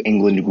say New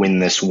England win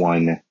this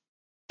one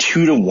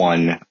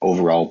 2-1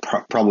 overall,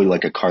 probably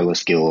like a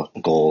Carlos Gil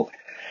goal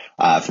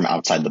from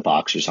outside the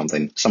box or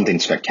something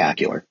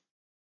spectacular.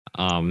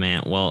 Oh,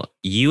 man. Well,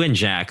 you and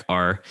Jack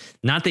are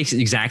not the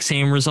exact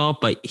same result,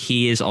 but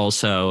he is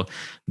also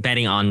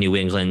betting on New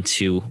England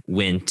to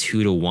win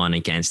 2-1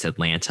 against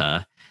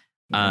Atlanta.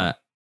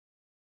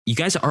 You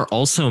guys are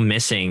also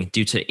missing,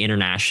 due to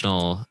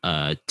international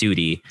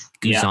duty,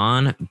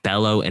 Guzan,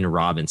 Bello, and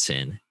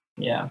Robinson.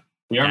 Yeah.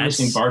 We are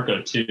missing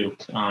Barco too,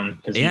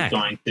 because he's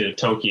going to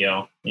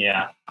Tokyo.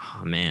 Yeah.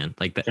 Oh man,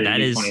 like that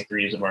is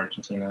 23s of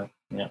Argentina.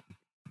 Yeah.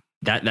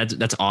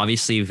 That's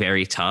obviously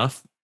very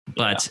tough,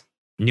 but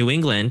New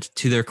England,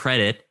 to their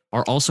credit,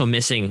 are also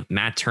missing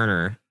Matt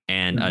Turner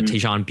and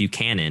Tejan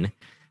Buchanan,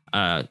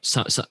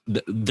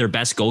 their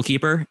best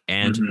goalkeeper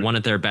and one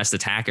of their best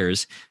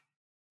attackers.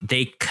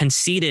 They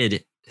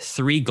conceded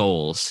 3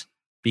 goals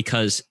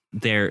because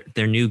their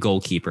new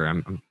goalkeeper,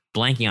 I'm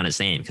blanking on his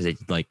name because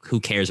who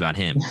cares about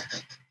him?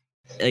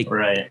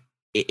 Right.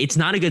 It's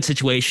not a good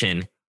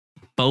situation.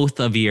 Both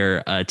of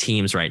your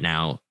teams right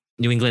now,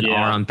 New England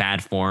are on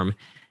bad form.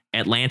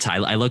 Atlanta,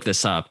 I looked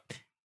this up.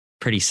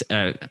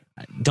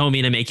 Don't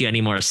mean to make you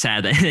any more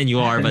sad than you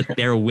are, but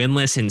they're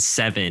winless in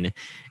 7,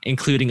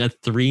 including a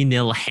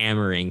 3-0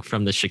 hammering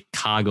from the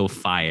Chicago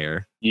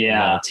Fire.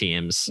 Yeah. All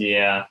teams.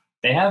 Yeah.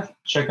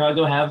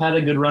 Chicago have had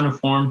a good run of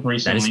form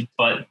recently,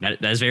 but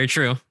that is very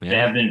true.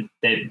 Yeah.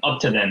 Up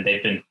to then,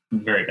 they've been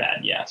very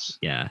bad. Yes.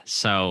 Yeah.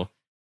 So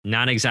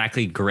not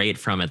exactly great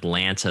from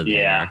Atlanta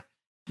there.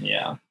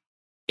 Yeah.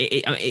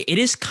 It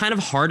is kind of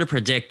hard to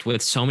predict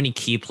with so many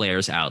key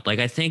players out. Like,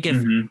 I think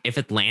if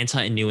Atlanta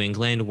and New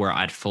England were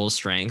at full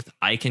strength,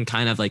 I can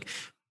kind of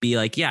be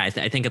like, yeah,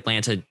 I think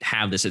Atlanta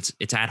have this.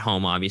 It's at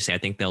home. Obviously, I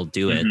think they'll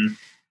do it,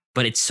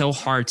 but it's so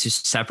hard to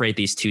separate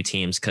these two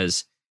teams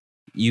because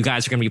you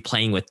guys are going to be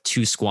playing with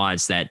 2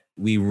 squads that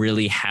we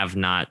really have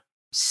not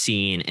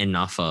seen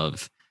enough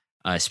of,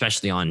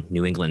 especially on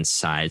New England's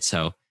side.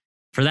 So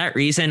for that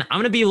reason, I'm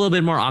going to be a little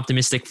bit more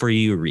optimistic for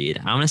you, Reed.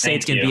 I'm going to say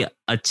it's going to be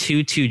a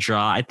 2-2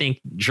 draw. I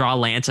think draw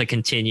Atlanta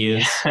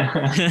continues.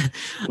 I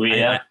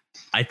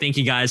think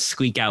you guys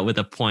squeak out with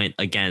a point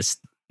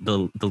against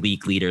the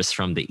league leaders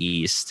from the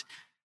East.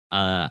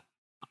 I'm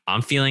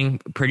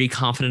feeling pretty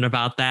confident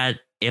about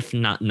that. If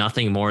not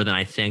nothing more than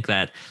I think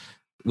that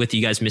with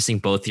you guys missing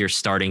both your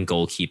starting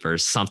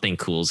goalkeepers, something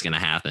cool is going to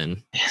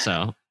happen.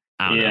 So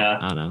I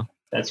don't know.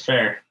 That's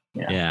fair.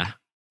 Yeah.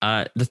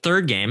 The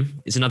third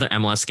game is another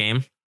MLS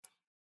game,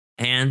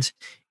 and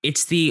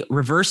it's the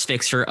reverse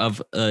fixture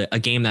of a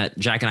game that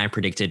Jack and I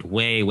predicted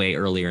way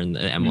earlier in the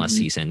MLS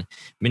season,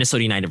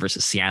 Minnesota United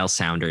versus Seattle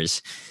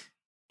Sounders.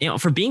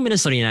 For being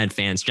Minnesota United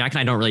fans, Jack and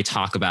I don't really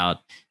talk about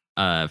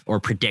or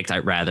predict,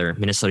 rather,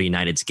 Minnesota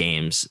United's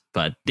games,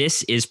 but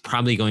this is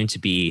probably going to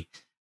be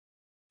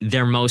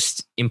their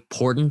most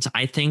important,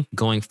 I think,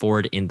 going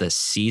forward in the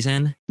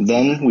season.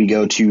 Then we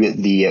go to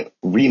the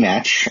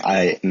rematch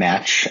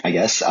I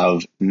guess,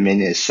 of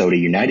Minnesota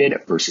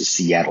United versus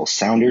Seattle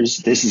Sounders.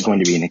 This is going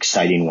to be an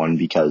exciting one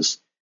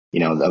because,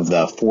 of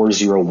the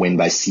 4-0 win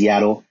by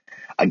Seattle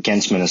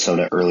against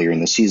Minnesota earlier in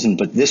the season.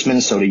 But this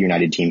Minnesota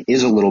United team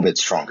is a little bit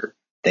stronger.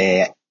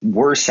 They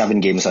were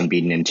 7 games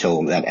unbeaten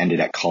until that ended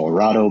at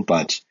Colorado,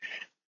 but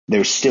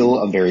they're still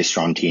a very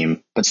strong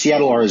team. But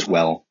Seattle are as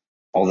well,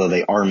 although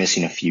they are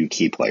missing a few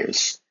key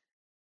players.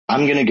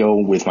 I'm going to go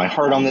with my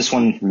heart on this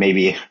one.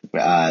 Maybe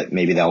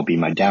that'll be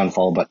my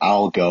downfall, but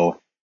I'll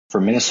go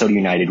for Minnesota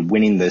United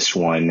winning this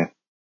one,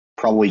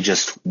 probably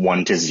just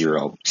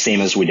 1-0, same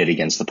as we did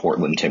against the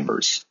Portland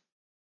Timbers.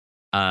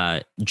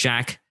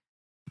 Jack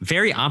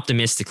very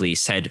optimistically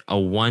said a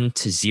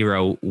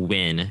 1-0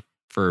 win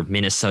for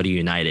Minnesota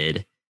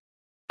United.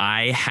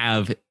 I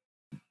have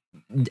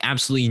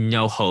absolutely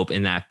no hope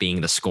in that being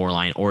the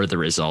scoreline or the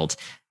result.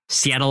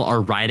 Seattle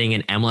are riding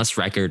an MLS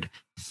record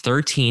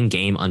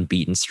 13-game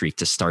unbeaten streak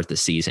to start the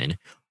season.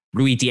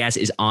 Rui Diaz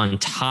is on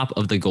top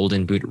of the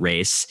Golden Boot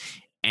race.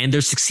 And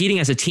they're succeeding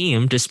as a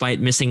team despite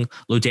missing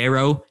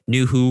Lodero,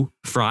 Nuhu,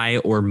 Fry,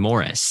 or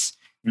Morris.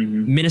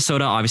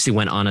 Minnesota obviously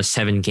went on a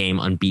 7-game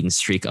unbeaten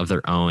streak of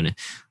their own.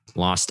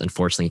 Lost,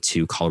 unfortunately,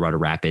 to Colorado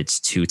Rapids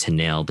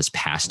 2-0 this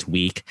past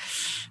week.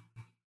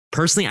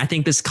 Personally, I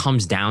think this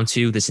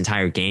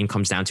entire game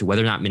comes down to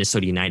whether or not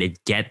Minnesota United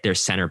get their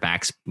center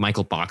backs,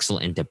 Michael Boxall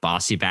and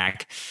DeBossi,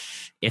 back.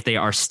 If they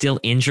are still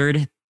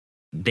injured,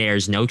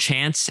 there's no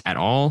chance at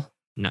all.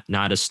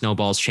 Not a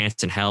snowball's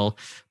chance in hell.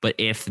 But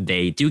if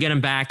they do get them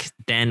back,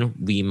 then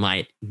we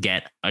might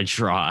get a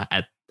draw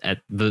at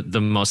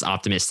the most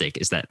optimistic.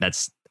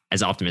 That's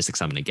as optimistic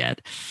as I'm going to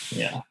get.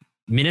 Yeah.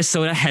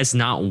 Minnesota has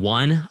not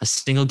won a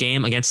single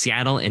game against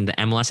Seattle in the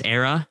MLS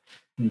era.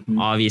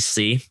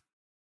 Obviously,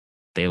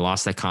 they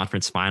lost that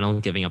conference final,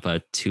 giving up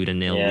a 2-0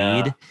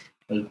 lead.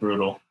 It was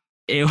brutal.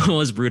 It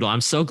was brutal.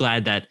 I'm so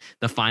glad that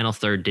the final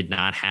third did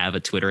not have a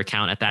Twitter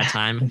account at that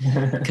time,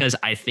 because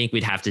I think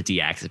we'd have to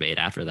deactivate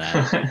after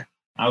that.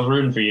 I was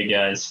rooting for you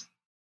guys.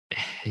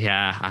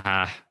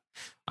 Yeah,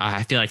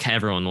 I feel like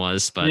everyone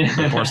was, but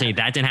unfortunately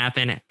that didn't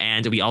happen.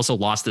 And we also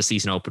lost the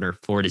season opener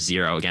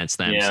 4-0 against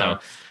them. Yeah. So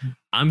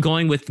I'm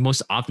going with the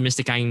most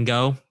optimistic I can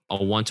go, a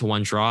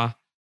 1-1 draw.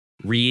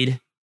 Reed,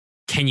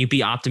 can you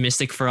be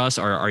optimistic for us,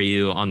 or are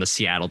you on the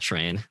Seattle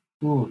train?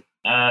 Ooh.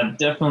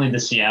 Definitely the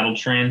Seattle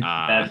train.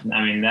 That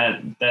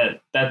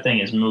thing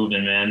is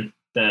moving, man.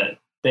 That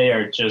they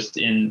are just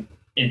in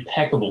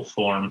impeccable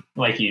form,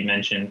 like you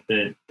mentioned.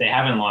 That they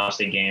haven't lost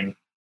a game.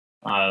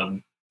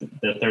 The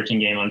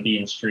 13-game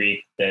unbeaten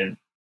streak. That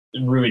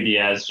Rui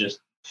Diaz just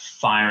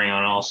firing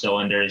on all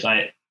cylinders.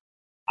 I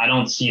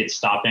don't see it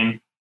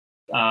stopping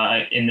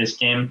in this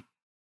game.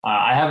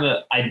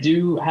 I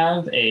do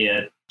have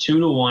a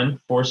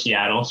 2-1 for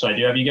Seattle, so I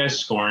do have you guys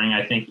scoring.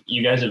 I think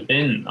you guys have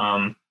been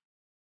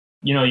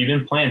you've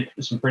been playing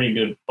some pretty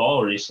good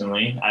ball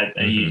recently.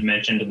 You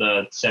mentioned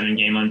the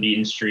 7-game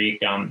unbeaten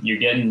streak. You're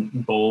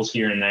getting goals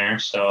here and there.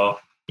 So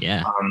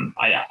yeah,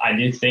 I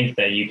do think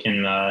that you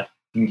can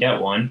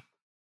get one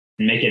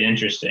and make it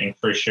interesting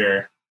for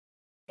sure.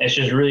 It's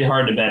just really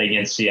hard to bet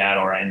against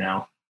Seattle right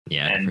now.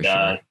 Yeah, and for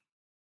sure.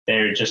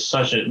 They're just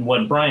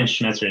what Brian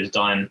Schmetzer has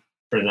done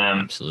for them.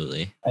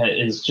 Absolutely,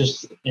 is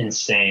just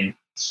insane.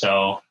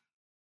 So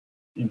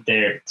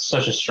they're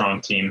such a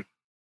strong team.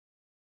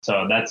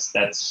 So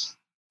that's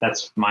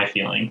my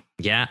feeling.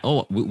 Yeah.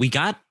 Oh, we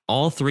got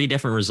all 3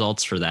 different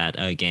results for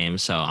that game.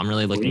 So I'm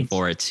really looking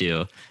forward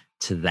to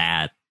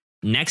that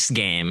next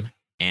game.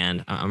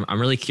 And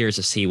I'm really curious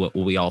to see what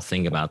we all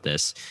think about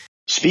this.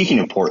 Speaking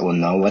of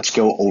Portland, though, let's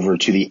go over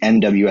to the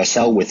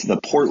NWSL with the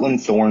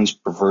Portland Thorns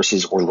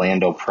versus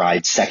Orlando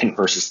Pride, second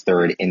versus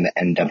third in the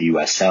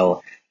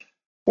NWSL.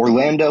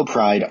 Orlando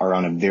Pride are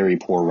on a very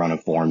poor run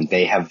of form.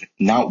 They have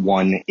not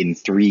won in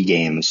 3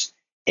 games.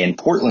 And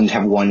Portland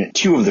have won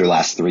 2 of their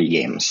last 3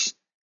 games.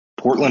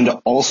 Portland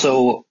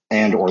also,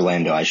 and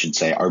Orlando, I should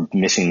say, are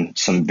missing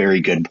some very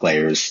good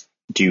players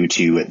due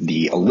to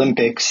the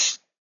Olympics.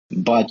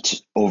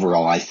 But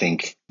overall, I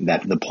think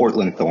that the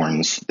Portland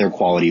Thorns, their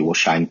quality will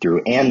shine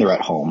through, and they're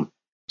at home.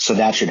 So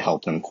that should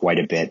help them quite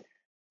a bit.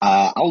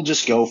 I'll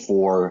just go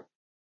for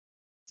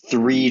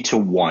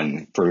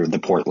 3-1 for the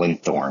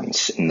Portland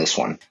Thorns in this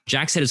one.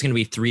 Jack said it's going to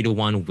be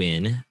 3-1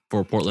 win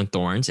for Portland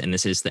Thorns, and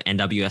this is the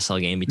NWSL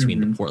game between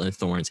the Portland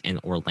Thorns and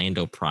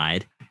Orlando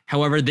Pride.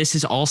 However, this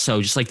is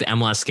also, just like the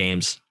MLS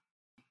games,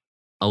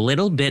 a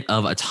little bit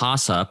of a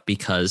toss-up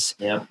because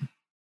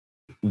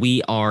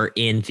we are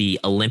in the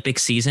Olympic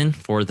season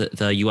for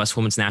the U.S.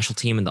 women's national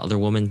team and the other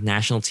women's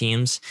national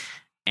teams,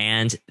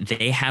 and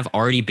they have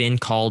already been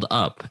called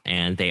up,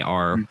 and they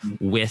are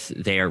with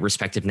their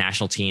respective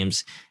national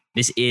teams.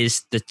 This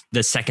is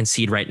the second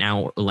seed right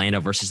now, Orlando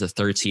versus the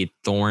third seed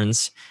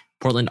Thorns.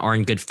 Portland are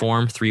in good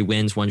form, 3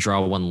 wins, 1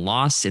 draw, 1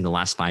 loss in the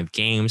last 5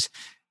 games.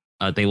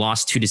 They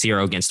lost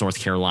 2-0 against North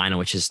Carolina,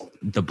 which is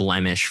the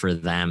blemish for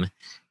them.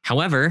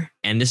 However,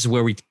 and this is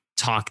where we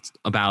talked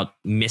about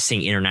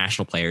missing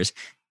international players,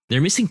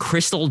 they're missing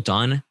Crystal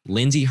Dunn,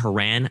 Lindsay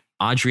Horan,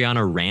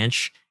 Adriana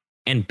Ranch,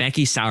 and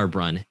Becky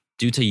Sauerbrunn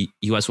due to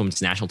U.S.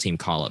 women's national team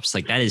call-ups.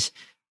 Like, that is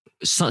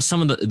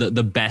some of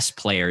the best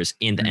players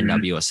in the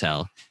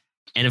NWSL.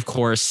 And of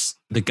course,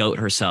 the GOAT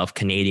herself,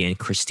 Canadian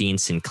Christine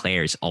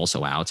Sinclair, is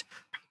also out.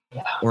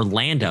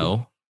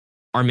 Orlando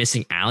are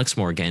missing Alex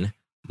Morgan,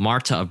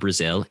 Marta of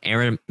Brazil,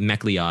 Erin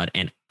McLeod,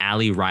 and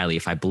Ali Riley,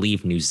 if I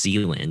believe New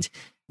Zealand.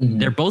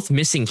 They're both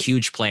missing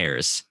huge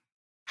players.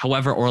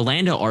 However,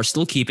 Orlando are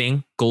still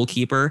keeping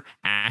goalkeeper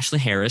Ashley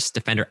Harris,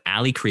 defender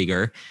Ali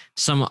Krieger,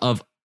 some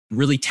of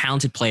really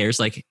talented players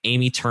like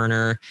Amy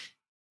Turner.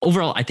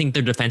 Overall, I think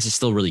their defense is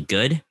still really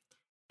good.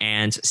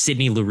 And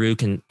Sydney Leroux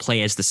can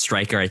play as the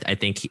striker. I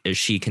think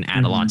she can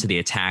add a lot to the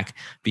attack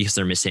because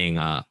they're missing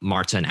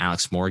Marta and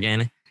Alex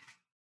Morgan.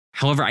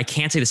 However, I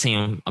can't say the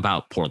same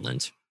about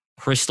Portland.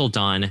 Crystal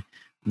Dunn,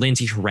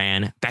 Lindsay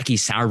Horan, Becky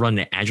Sauerbrunn,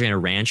 and Adriana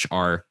Ranch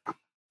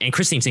and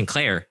Christine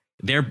Sinclair,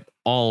 they're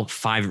all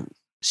 5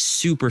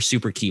 super,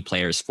 super key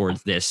players for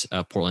this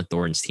Portland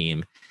Thorns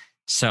team.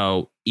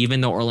 So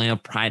even though Orlando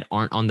Pride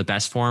aren't on the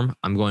best form,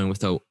 I'm going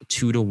with a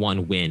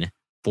 2-1 win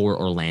for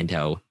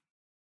Orlando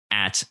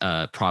at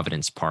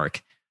Providence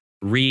Park.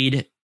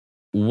 Reed,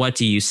 what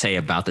do you say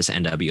about this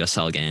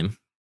NWSL game?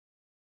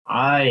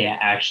 I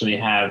actually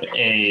have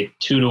a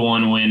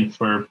 2-1 win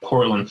for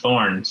Portland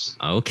Thorns.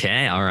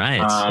 Okay, all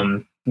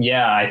right.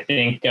 Yeah, I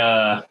think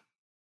I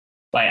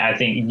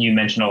think you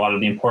mentioned a lot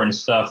of the important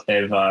stuff.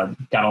 They've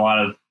got a lot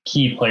of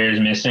key players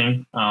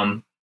missing,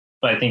 but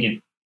I think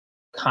it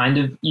kind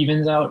of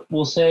evens out,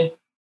 we'll say.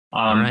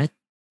 All right.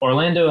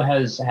 Orlando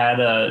has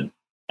had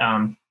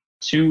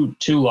two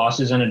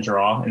losses and a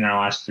draw in their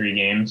last 3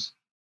 games,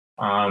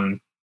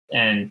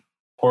 and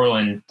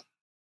Portland,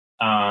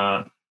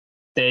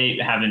 they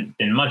haven't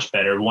been much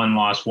better. 1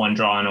 loss, 1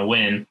 draw, and a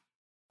win.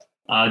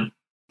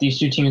 These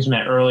 2 teams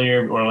met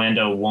earlier.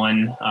 Orlando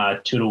won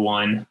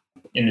 2-1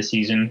 in the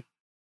season.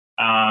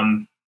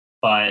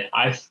 But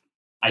I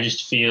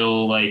just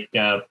feel like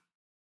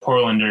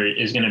Portland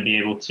is going to be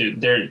able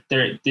to.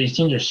 These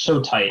teams are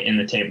so tight in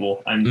the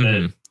table, and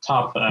the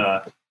top.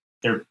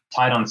 They're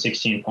tied on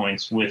 16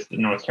 points with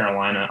North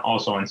Carolina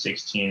also on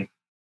 16.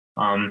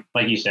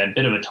 Like you said,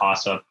 bit of a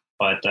toss up,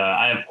 but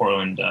I have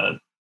Portland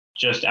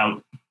just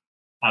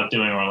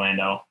outdoing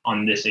Orlando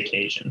on this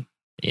occasion.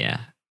 Yeah,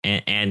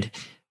 and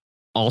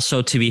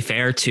also to be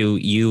fair to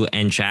you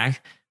and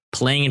Jack,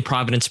 playing in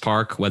Providence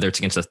Park, whether it's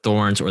against the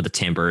Thorns or the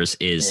Timbers,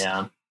 is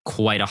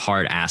quite a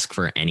hard ask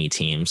for any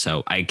team.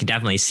 So I could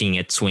definitely see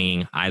it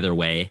swinging either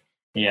way.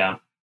 Yeah.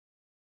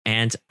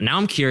 And now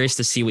I'm curious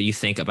to see what you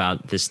think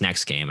about this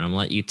next game. And I'm going to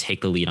let you take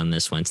the lead on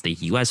this one. It's the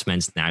U.S.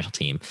 men's national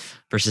team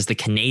versus the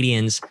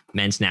Canadians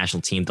men's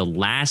national team. The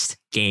last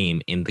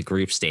game in the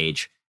group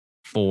stage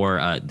for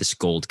this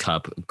Gold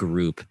Cup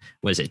group.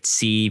 Was it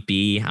C,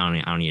 B?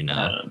 I don't even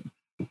know.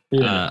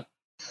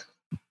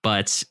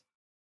 But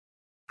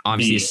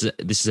obviously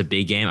this is a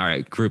big game. All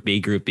right, Group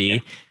B. Yeah.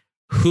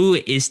 Who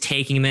is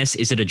taking this?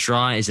 Is it a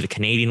draw? Is it a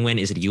Canadian win?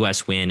 Is it a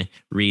U.S. win?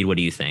 Reed, what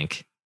do you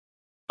think?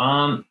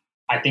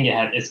 I think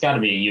it's got to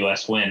be a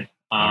U.S. win.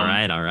 All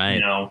right. You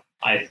know,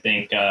 I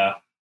think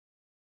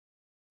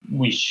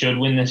we should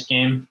win this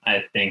game.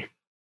 I think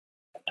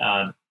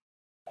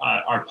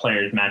our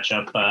players match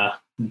up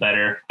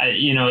better.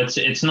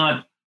 It's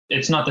not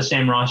the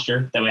same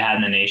roster that we had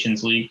in the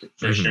Nations League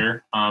for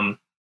sure.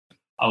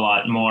 A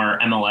lot more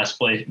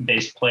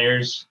MLS-based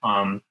players,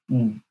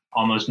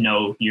 almost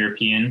no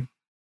European.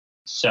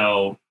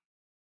 So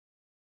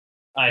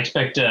I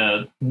expect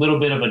a little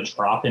bit of a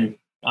drop in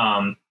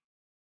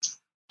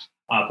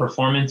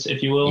performance,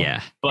 if you will.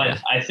 Yeah.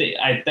 But I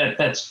think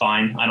that's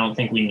fine. I don't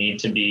think we need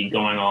to be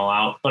going all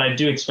out. But I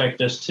do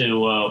expect us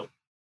to.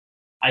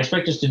 I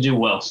expect us to do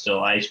well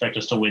still. I expect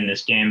us to win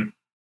this game.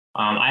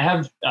 I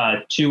have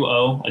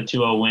 2-0, a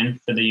 2-0 win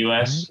for the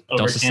U.S.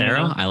 over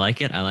Canada. I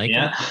like it.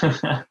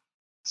 Yeah.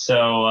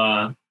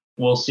 So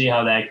we'll see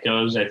how that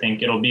goes. I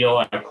think it'll be a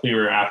lot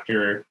clearer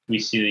after we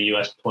see the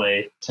U.S.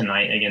 play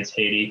tonight against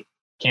Haiti.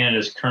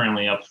 Canada's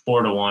currently up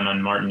 4-1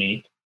 on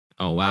Martinique.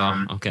 Oh,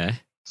 wow. Okay.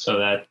 So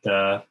that,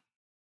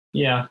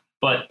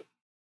 but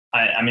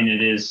I mean,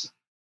 it is,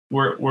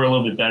 we're a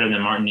little bit better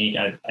than Martinique,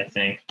 I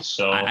think.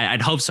 So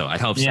I'd hope so.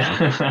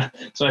 Yeah.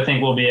 So I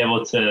think we'll be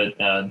able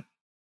to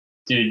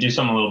do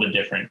something a little bit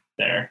different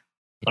there.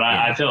 But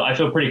I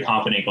feel pretty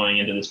confident going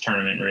into this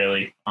tournament,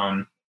 really.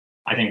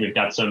 I think we've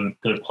got some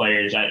good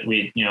players.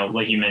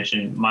 Like you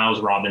mentioned,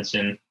 Miles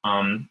Robinson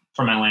from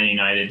Atlanta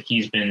United.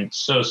 He's been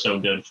so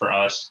good for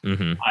us.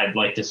 I'd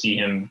like to see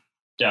him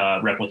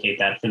replicate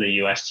that for the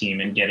U.S.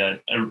 team and get a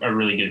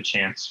really good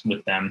chance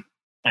with them.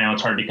 I know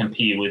it's hard to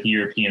compete with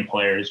European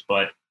players,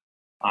 but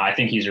I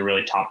think he's a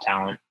really top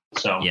talent.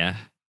 So yeah.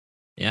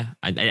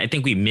 I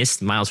think we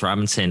missed Miles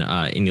Robinson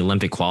in the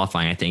Olympic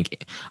qualifying. I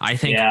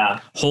think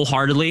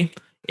wholeheartedly,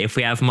 if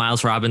we have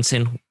Miles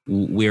Robinson,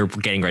 we're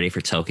getting ready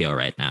for Tokyo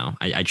right now.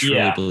 I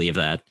truly believe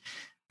that.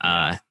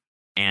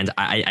 And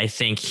I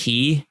think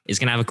he is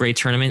going to have a great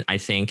tournament. I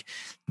think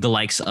the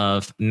likes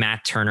of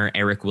Matt Turner,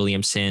 Eric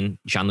Williamson,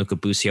 Gianluca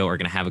Busio are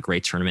going to have a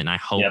great tournament. And I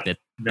hope that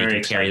they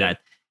can carry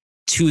that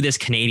to this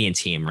Canadian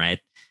team, right?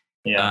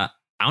 Yeah.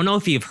 I don't know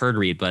if you've heard,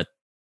 Reed, but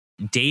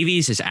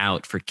Davies is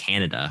out for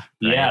Canada.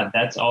 Right? Yeah,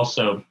 that's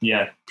also,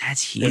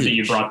 that's huge. Good that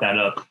you brought that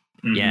up.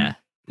 Mm-hmm. Yeah.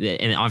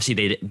 And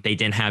obviously they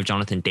didn't have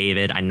Jonathan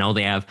David. I know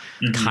they have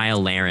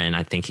Kyle Laren.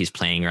 I think he's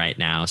playing right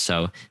now.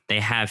 So they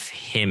have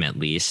him at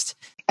least.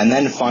 And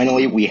then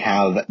finally, we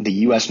have the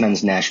U.S.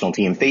 men's national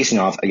team facing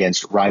off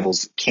against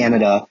rivals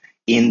Canada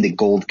in the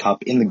Gold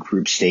Cup in the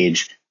group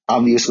stage.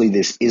 Obviously,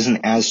 this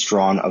isn't as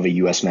strong of a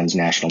U.S. men's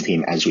national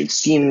team as we've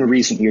seen in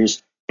recent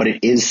years, but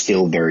it is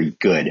still very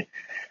good.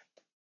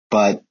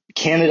 But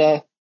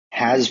Canada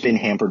has been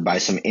hampered by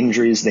some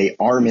injuries. They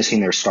are missing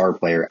their star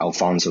player,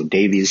 Alphonso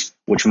Davies,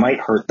 which might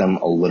hurt them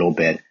a little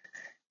bit.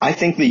 I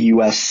think the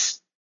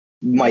U.S.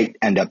 might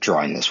end up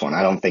drawing this one.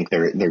 I don't think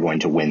they're going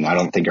to win. I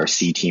don't think our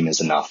C team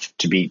is enough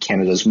to beat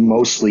Canada's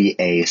mostly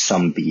A,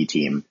 some B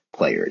team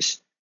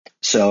players.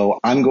 So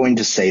I'm going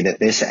to say that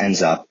this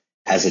ends up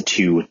as a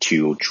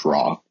 2-2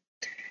 draw.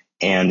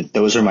 And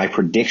those are my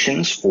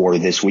predictions for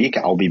this week.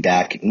 I'll be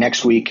back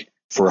next week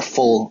for a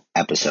full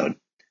episode.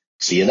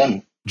 See you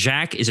then.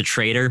 Jack is a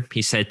traitor.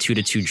 He said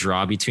 2-2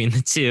 draw between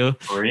the two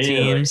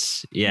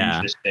teams. Yeah.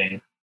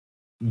 Interesting.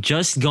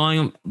 Just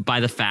going by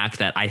the fact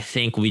that I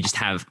think we just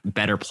have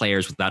better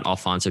players without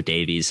Alphonso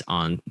Davies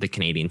on the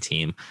Canadian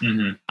team.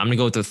 Mm-hmm. I'm going to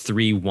go with a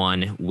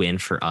 3-1 win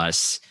for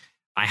us.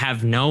 I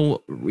have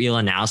no real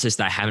analysis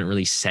that I haven't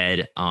really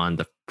said on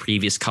the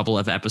previous couple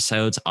of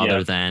episodes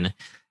other than,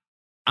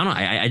 I don't know.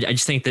 I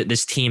just think that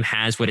this team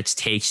has what it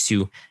takes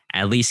to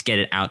at least get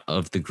it out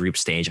of the group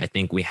stage. I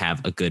think we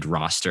have a good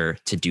roster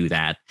to do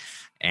that.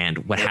 And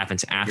what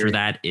happens after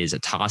that is a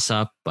toss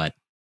up, but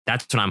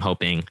that's what I'm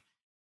hoping.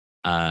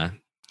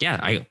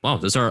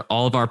 Those are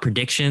all of our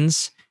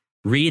predictions.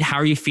 Reed, how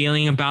are you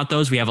feeling about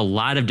those? We have a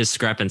lot of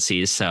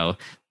discrepancies, so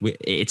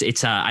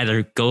it's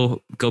either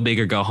go big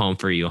or go home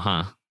for you,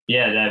 huh?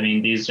 Yeah, I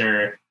mean, these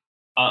are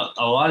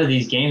a lot of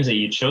these games that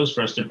you chose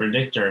for us to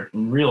predict are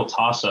real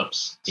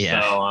toss-ups.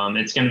 Yeah. So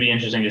it's going to be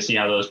interesting to see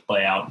how those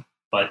play out.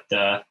 But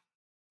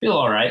feel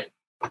all right.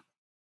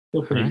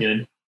 Feel pretty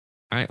good.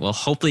 All right. Well,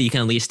 hopefully you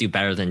can at least do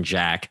better than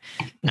Jack.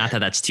 Not that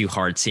that's too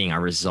hard seeing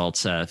our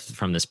results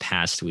from this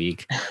past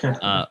week.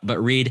 But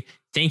Reed,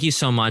 thank you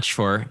so much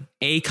for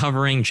A,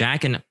 covering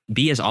Jack, and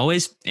B, as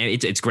always,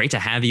 it's great to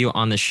have you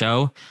on the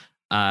show.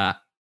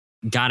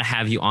 Got to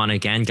have you on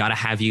again. Got to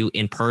have you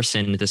in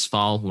person this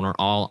fall when we're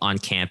all on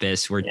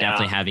campus. We're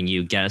definitely having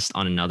you guest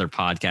on another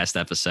podcast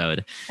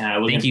episode.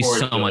 Thank you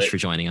so much for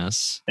joining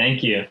us.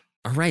 Thank you.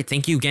 All right.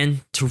 Thank you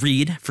again to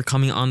Reed for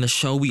coming on the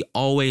show. We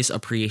always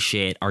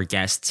appreciate our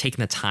guests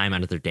taking the time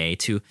out of their day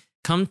to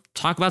come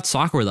talk about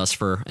soccer with us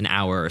for an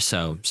hour or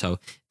so. So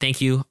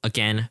thank you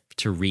again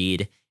to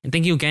Reed. And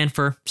thank you again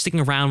for sticking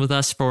around with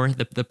us for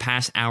the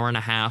past hour and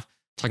a half,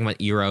 talking about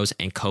Euros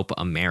and Copa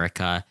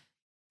America.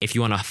 If you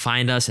want to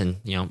find us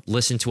and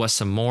listen to us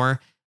some more,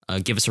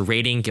 give us a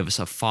rating, give us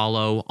a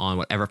follow on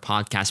whatever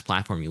podcast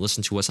platform you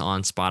listen to us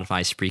on,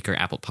 Spotify, Spreaker,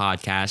 Apple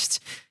Podcasts.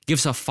 Give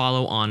us a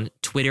follow on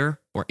Twitter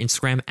or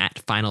Instagram at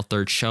Final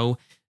Third Show.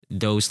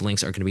 Those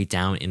links are going to be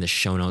down in the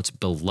show notes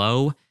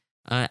below.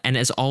 And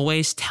as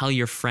always, tell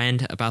your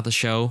friend about the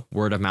show.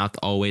 Word of mouth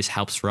always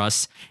helps for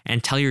us.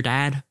 And tell your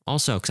dad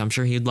also, because I'm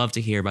sure he'd love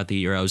to hear about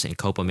the Euros and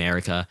Copa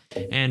America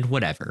and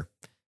whatever.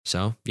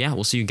 So, yeah,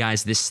 we'll see you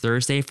guys this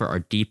Thursday for our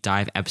deep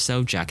dive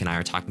episode. Jack and I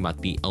are talking about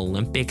the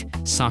Olympic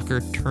soccer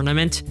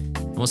tournament.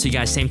 And we'll see you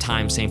guys same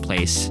time, same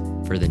place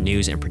for the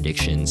news and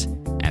predictions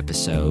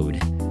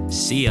episode.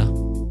 See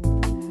ya.